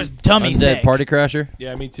too. That was dummy Undead thick. Party Crasher.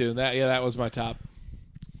 Yeah, me too. That was my top.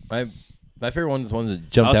 My favorite one is one that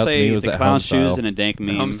jumped I'll out to say me was the that clown home shoes style. and a dank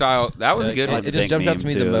meme. home style. That was a good I one. like It the just dank jumped out to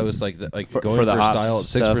me meme, the too. most, like For going the for hops style at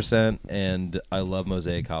stuff. 6%, and I love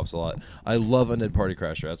Mosaic hops a lot. I love Undead Party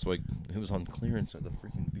Crasher. That's like it was on clearance at the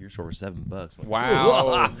freaking beer store for $7.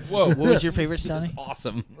 Wow. Whoa. What was your favorite, Stoney? That's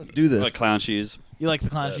awesome. Let's do this. Like clown shoes. You like the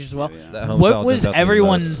clown shoes as well? Yeah. That home What style was jumped out to me the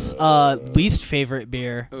everyone's most. least favorite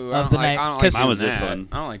beer Ooh, I of don't the like- I night? don't like 'Cause Mine was doing this that. one.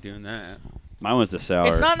 I don't like doing that. Mine was the sour.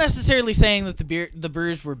 it's not necessarily saying that the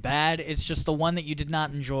brews were bad. It's just the one that you did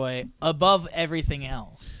not enjoy above everything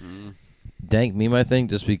else. Dank meme, I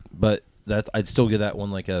think, but that's I'd still give that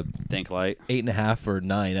one like a Dank light. 8.5 or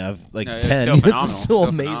 9 out of like No, it's 10. still It's phenomenal. still Still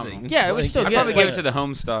amazing. phenomenal. Yeah, it was Like- still I'd good. probably give it but- to the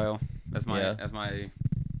home style. That's my Yeah.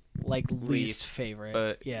 Like least least, favorite.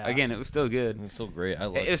 but yeah. again, it was still good. It's still great. I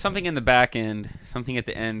love It was something in the back end, something at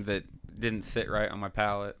the end that didn't sit right on my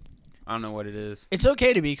palate. I don't know what it is. It's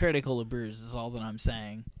okay to be critical of brews. Is all that I'm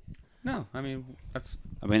saying. No, I mean that's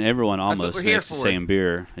I mean, everyone what almost we're here makes the for. same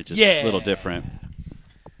beer. It's just Yeah. a little different.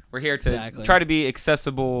 we're here to Exactly. try to be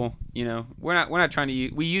accessible. You know, we're not trying to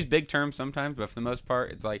use. We use big terms sometimes, but for the most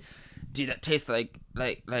part, it's like, dude, that tastes like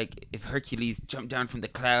if Hercules jumped down from the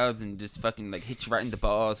clouds and just fucking like hit you right in the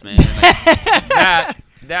balls, man. Like,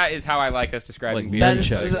 that is how I like us describing Like beer. That is,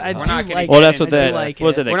 Nunchuck. I We're do not gonna like. get Well, that's what I do that like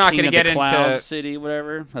was. It it. the We're not King gonna of get the into- Cloud City,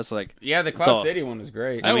 whatever. That's like Yeah, the Cloud So- City one was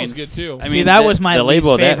great. That I was mean, good too. I See, mean, that was my the least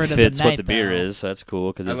label of that favorite of the fits what night, the beer though. is. So that's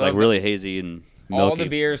cool because I it's love like really hazy and all milky. the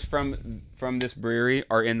beers from this brewery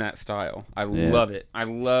are in that style. I Yeah. love it. I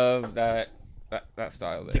love that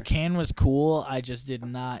style there. The can was cool. I just did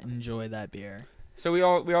not enjoy that beer. So we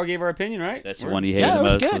all gave our opinion, right? That's the We're- one you hated Yeah, the it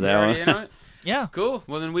was most. good. Was we that already one? in on it? Yeah. Cool.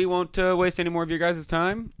 Well, then we won't waste any more of your guys'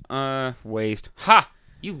 time. Waste. Ha!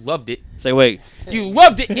 You loved it. Say wait. You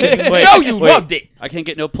loved it. You Wait, know you wait. loved it. I can't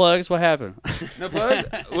get no plugs. What happened? No plugs?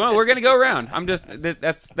 Well, we're gonna go around. I'm just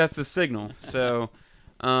that's the signal. So,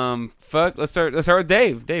 fuck. Let's start with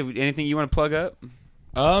Dave. Dave, anything you want to plug up?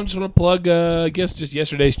 Just want to plug, I guess, just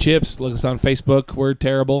yesterday's chips. Look us on Facebook. We're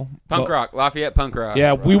terrible. Punk Well, rock, Lafayette punk rock.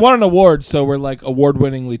 Yeah, we won an award, so we're like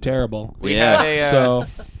award-winningly terrible. We Yeah. had a So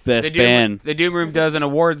Best band. The Doom Room does an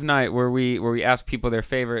awards night where we ask people their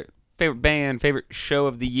favorite favorite band, favorite show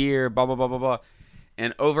of the year, blah blah blah blah blah,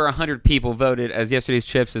 and over 100 people voted as Yesterday's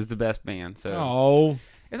Chips is the best band. So Oh,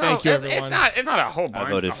 it's thank you, it's everyone. it's not a whole bunch,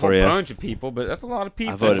 voted a for whole you. bunch of people, but that's a lot of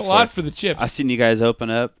people. voted That's a for lot it. for the chips. I seen you guys open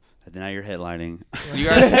up, and now you're headlining. You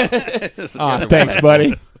guys, Thanks,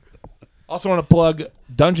 buddy. Also want to plug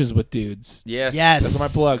Dungeons with Dudes. yes, Yes. Those are my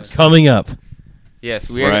plugs. Coming up. yes.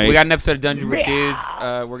 We Right. got an episode of Dungeons with Dudes.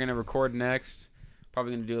 We're gonna record next.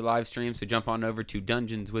 Probably gonna do a live stream, so jump on over to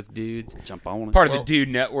Dungeons with Dudes, Jump on it. part of the Dude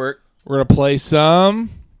Network. We're gonna play some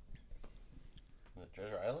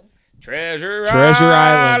Treasure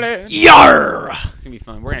Island. Yarr! It's gonna be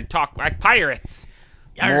fun. We're gonna talk like pirates.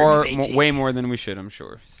 Way more than we should, I'm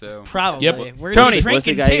sure. So Probably. Yep. We're Tony, drinking What's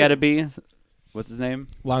the guy too. you got to be? What's his name?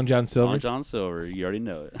 Long John Silver. Long John Silver. You already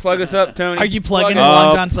know it. plug us up, Tony. Are you plugging Plug in us Long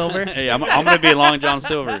up. John Silver? Hey, I'm going to be Long John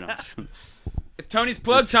Silver. No. It's Tony's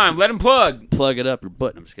plug time. Let him plug. Plug it up your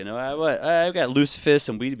butt. I'm just kidding. I've got Lucifer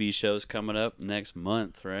and Weedbee shows coming up next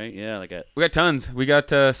month, right? Yeah, like at We got tons. We got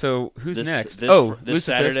so who's this, next? This, oh, this Lucifist.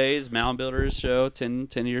 Saturday's Mound Builders show,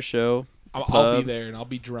 10-year show. I'll Pub. be there and I'll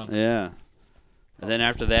be drunk. Yeah. And then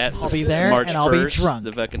after that, I'll be there March and I'll be 1st, drunk.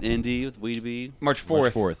 The fucking indie with Weedbee. March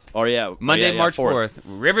 4th. 4th. Oh yeah, Monday, yeah, March 4th. 4th.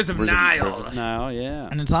 Rivers of Nile. Rivers of Nile, yeah.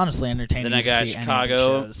 And it's honestly entertaining. Then I got to see any of the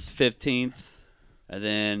Chicago shows. 15th, and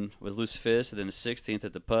then with Lucifer, and then the 16th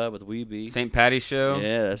at the pub with Weebee. St. Patty's show.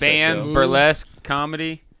 Yeah, that's that bands, show. burlesque,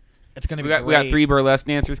 comedy. It's gonna We be got 3 great. burlesque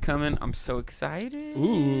dancers coming. I'm so excited.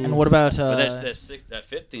 Ooh. And what about But that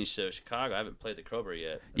 15th show, Chicago. I haven't played the Cobra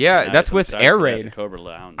yet. Yeah, that's I'm with excited Air for that, Raid. the Cobra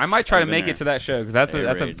Lounge. I might try to I've been make there. it to that show because that's Air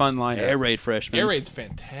a Raid. fun lineup. Air Raid freshman. Air Raid's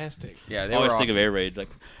fantastic. Yeah, they I always were think of awesome. Air Raid like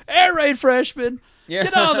Air Raid freshman. Yeah.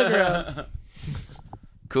 Get on the ground.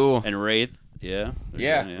 Cool. And Wraith, yeah.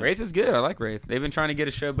 Yeah, Wraith is good. I like Wraith. They've been trying to get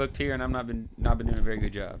a show booked here, and I've not been doing a very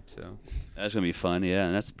good job. So, That's gonna be fun. Yeah,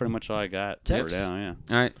 and that's pretty much all I got. Tips? Down,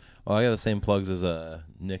 yeah. all right. Well, I got the same plugs as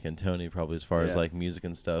Nick and Tony, probably as far as Yeah. like music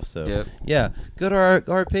and stuff. So Yep. yeah, go to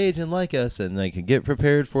our page and like us, and like get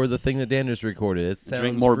prepared for the thing that Dan just recorded. It sounds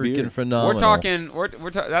Drink more freaking beer. phenomenal. We're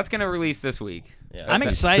talking. That's gonna release this week. Yeah, I'm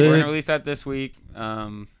that's excited. We're sick. gonna release that this week.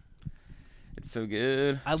 It's so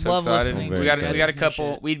good. I So love excited. listening to We got you we guys' got a new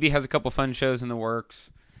couple. shit. Weedbee has a couple fun shows in the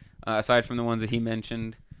works, aside from the ones that he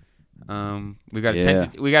mentioned. We got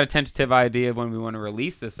a tentative idea of when we want to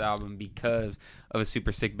release this album because of a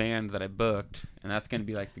super sick band that I booked, and that's gonna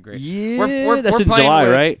be like the great. Yeah, that's we're in playing July,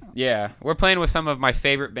 with- right? Yeah, we're playing with some of my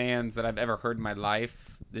favorite bands that I've ever heard in my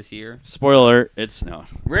life this year. Spoiler alert, it's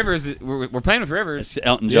Rivers, we're playing with Rivers. it's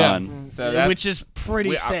Elton John. So that's, which is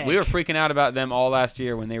pretty sick. we were freaking out about them all last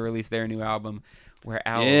year when they released their new album, Where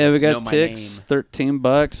Owls Yeah, we Know got My ticks, Name.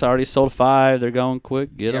 $13. Already sold 5. They're going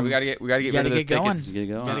quick. Get Yeah, them. we gotta get rid gotta of those get going. tickets. Get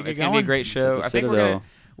going. Gotta get It's gonna be a going. great It's show. at the I think Citadel.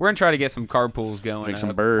 we're gonna try to get some carpools going. Drink some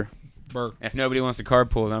up. burr. If nobody wants to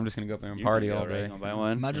carpool, then I'm just gonna go up there and You party can go, all day. right? Gonna buy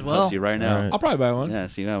one? Might as I'll well. see you right now. All right. I'll probably buy one. Yeah,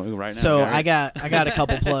 see you now. Right now. So Gary. I got a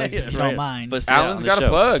couple plugs if you Right. don't mind. Let's do that Alan's on the got a show.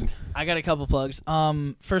 plug. I got a couple plugs.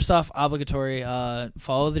 First off, obligatory.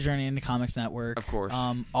 Follow the Journey into Comics Network. Of course.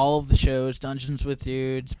 All of the shows, Dungeons with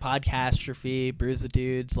Dudes, Podcastrophe, Brews with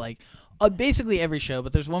Dudes, like basically every show.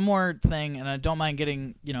 But there's one more thing, and I don't mind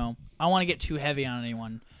getting. I don't want to get too heavy on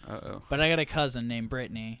anyone. Uh-oh. But I got a cousin named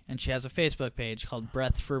Brittany, and she has a Facebook page called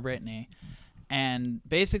Breath for Brittany. And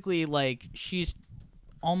basically, like, she's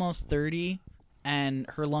almost 30, and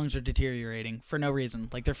her lungs are deteriorating for no reason.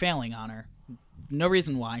 Like, they're failing on her. No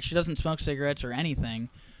reason why. She doesn't smoke cigarettes or anything,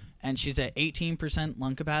 and she's at 18%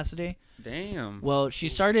 lung capacity. Damn. Well, she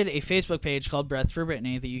started a Facebook page called Breath for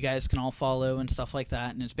Brittany that you guys can all follow and stuff like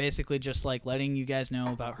that, and it's basically just like letting you guys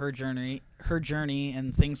know about her journey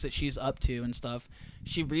and things that she's up to and stuff.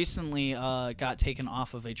 She recently got taken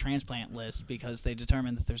off of a transplant list because they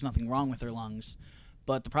determined that there's nothing wrong with her lungs,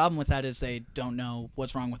 but the problem with that is they don't know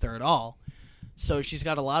what's wrong with her at all. So she's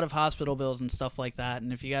got a lot of hospital bills and stuff like that,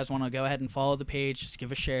 and if you guys want to go ahead and follow the page, just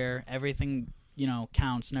give a share. Everything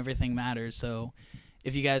counts and everything matters. So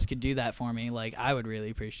if you guys could do that for me, like, I would really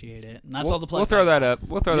appreciate it. And that's all the plugs. We'll throw I that up.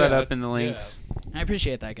 We'll throw Yeah, that up in that's- the links. I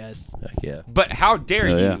appreciate that, guys. Heck yeah. But how dare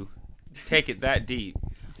Oh, you yeah. take it that deep?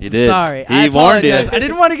 You did. Sorry, He I warned you. apologize. I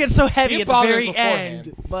didn't want to get so heavy He at the very apologized beforehand.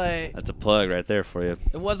 end, but That's a plug right there for you.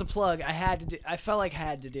 it was a plug. I had to. I felt like I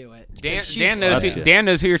had to do it. 'Cause Dan she's- knows. That's good. Dan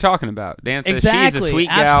knows who you're talking about. Dan says she's Exactly, a sweet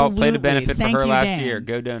gal. Played a absolutely. benefit Thank for her you, last Dan. year.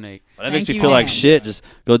 Go donate. Well, that makes Thank me you, feel like Dan. shit. Just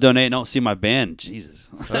go donate and don't see my band. Jesus.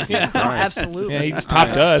 No, absolutely. Yeah, he just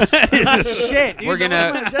topped us. Shit, dude, We're don't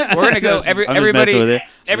gonna let my agenda- we're gonna go I'm just messing with everybody you. everything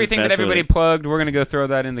Just that messing with everybody you. plugged. We're gonna go throw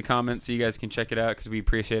that in the comments so you guys can check it out because we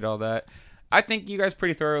appreciate all that. I think you guys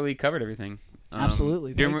pretty thoroughly covered everything.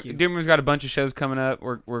 Absolutely, thank you. Doom Room's got a bunch of shows coming up.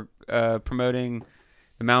 We're promoting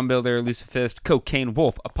the Mound Builder, Lucifist, Cocaine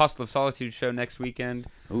Wolf, Apostle of Solitude show next weekend.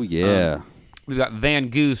 Oh, yeah. We've got Van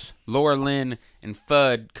Goose, Laura Lynn, and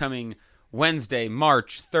Fudd coming Wednesday,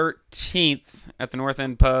 March 13th at the North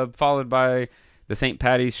End Pub, followed by the St.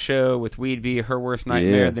 Patty's show with Weedbee, Her Worst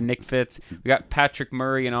Nightmare, Yeah. the Nick Fitz. We got Patrick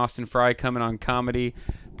Murray and Austin Fry coming on comedy,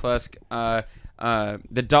 plus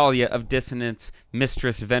the Dahlia of Dissonance,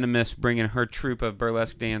 Mistress Venomous, bringing her troupe of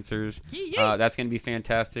burlesque dancers. That's going to be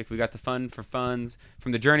fantastic. We got the Fun for Funds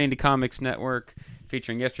from the Journey into Comics Network,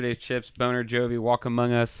 featuring Yesterday's Chips, Boner Jovi, Walk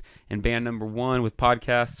Among Us, and Band Number 1 with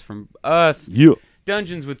podcasts from us. Yeah.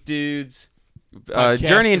 Dungeons with Dudes, Podcastrophe.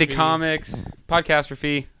 Journey into Comics,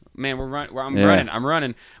 Podcastrophe. Man, I'm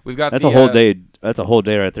running. We've got That's the, a whole day. That's a whole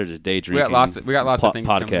day right there, just day We drinking. got lots of things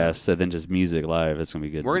coming up. podcasts, and then just music live. It's gonna be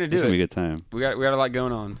good. We're gonna do It's gonna it. be a good time. We got a lot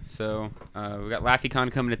going on. So we got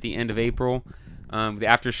LaffyCon coming at the end of April. The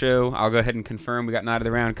after show, I'll go ahead and confirm. We got Night of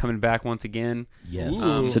the Round coming back once again. Yes.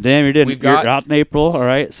 So damn, you're we've you're got- out in April. All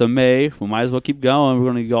right. So May, we might as well keep going. We're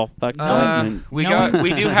gonna go fuck. We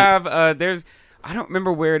do have there's I don't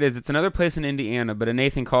remember where it is. It's another place in Indiana, but a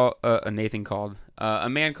man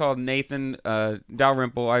called Nathan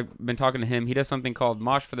Dalrymple. I've been talking to him. He does something called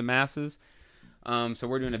Mosh for the Masses. So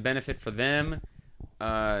we're doing a benefit for them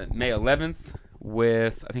May 11th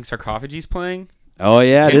with I think Sarcophagy's playing. Oh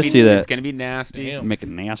yeah, I did see It's that. gonna be nasty. Make it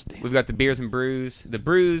nasty. We've got the Beers and Brews, the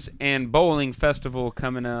Brews and Bowling Festival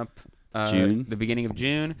coming up June. the beginning of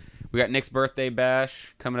June. We got Nick's Birthday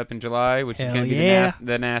Bash coming up in July, which is Hell going to be yeah.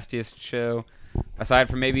 the nastiest show, aside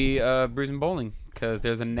from maybe Brews and Bowling, because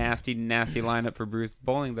there's a nasty lineup for Brews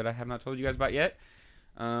Bowling that I have not told you guys about yet.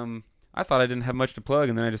 I thought I didn't have much to plug,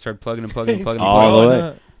 and then I just started plugging. All the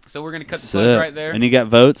way. So we're going to cut the Sick. plugs right there. And you got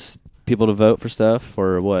votes, people to vote for stuff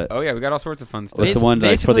or what? Oh, yeah, we got all sorts of fun stuff. What's the one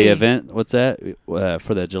like, for the basically- event? What's that?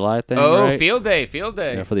 For the July thing? Oh, right? Field Day.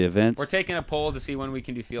 Yeah, for the events. We're taking a poll to see when we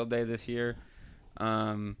can do Field Day this year,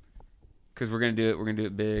 because we're gonna do it. We're gonna do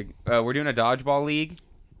it big. We're doing a dodgeball league.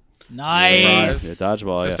 Nice. Yeah,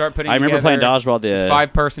 dodgeball. So yeah. start putting I remember playing together- dodgeball the It's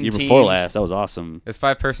 5-person year teams. before last. That was awesome. There's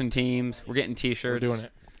 5-person teams. We're getting T-shirts. We're doing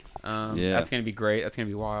it. Yeah. That's gonna be great. That's gonna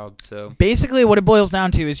be wild. So Basically, what it boils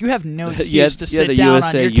down to is you have no excuse Yeah, to yeah, sit the down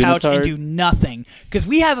USA on your couch and unitard. do nothing. Because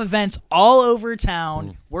we have events all over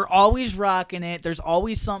town. We're always rocking it. There's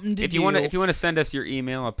always something to if do. you want to send us your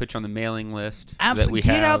email, I'll put you on the mailing list. Absolutely. That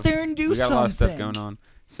we Get have. out there and do We got a lot of stuff something. going on.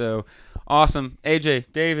 So awesome. AJ,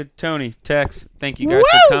 David, Tony, Tex, thank you guys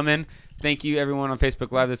Woo! for coming. Thank you everyone on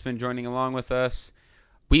Facebook Live that's been joining along with us.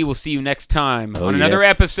 We will see you next time on yeah. another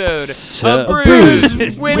episode So- of Brews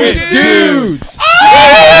with Dudes. Dudes.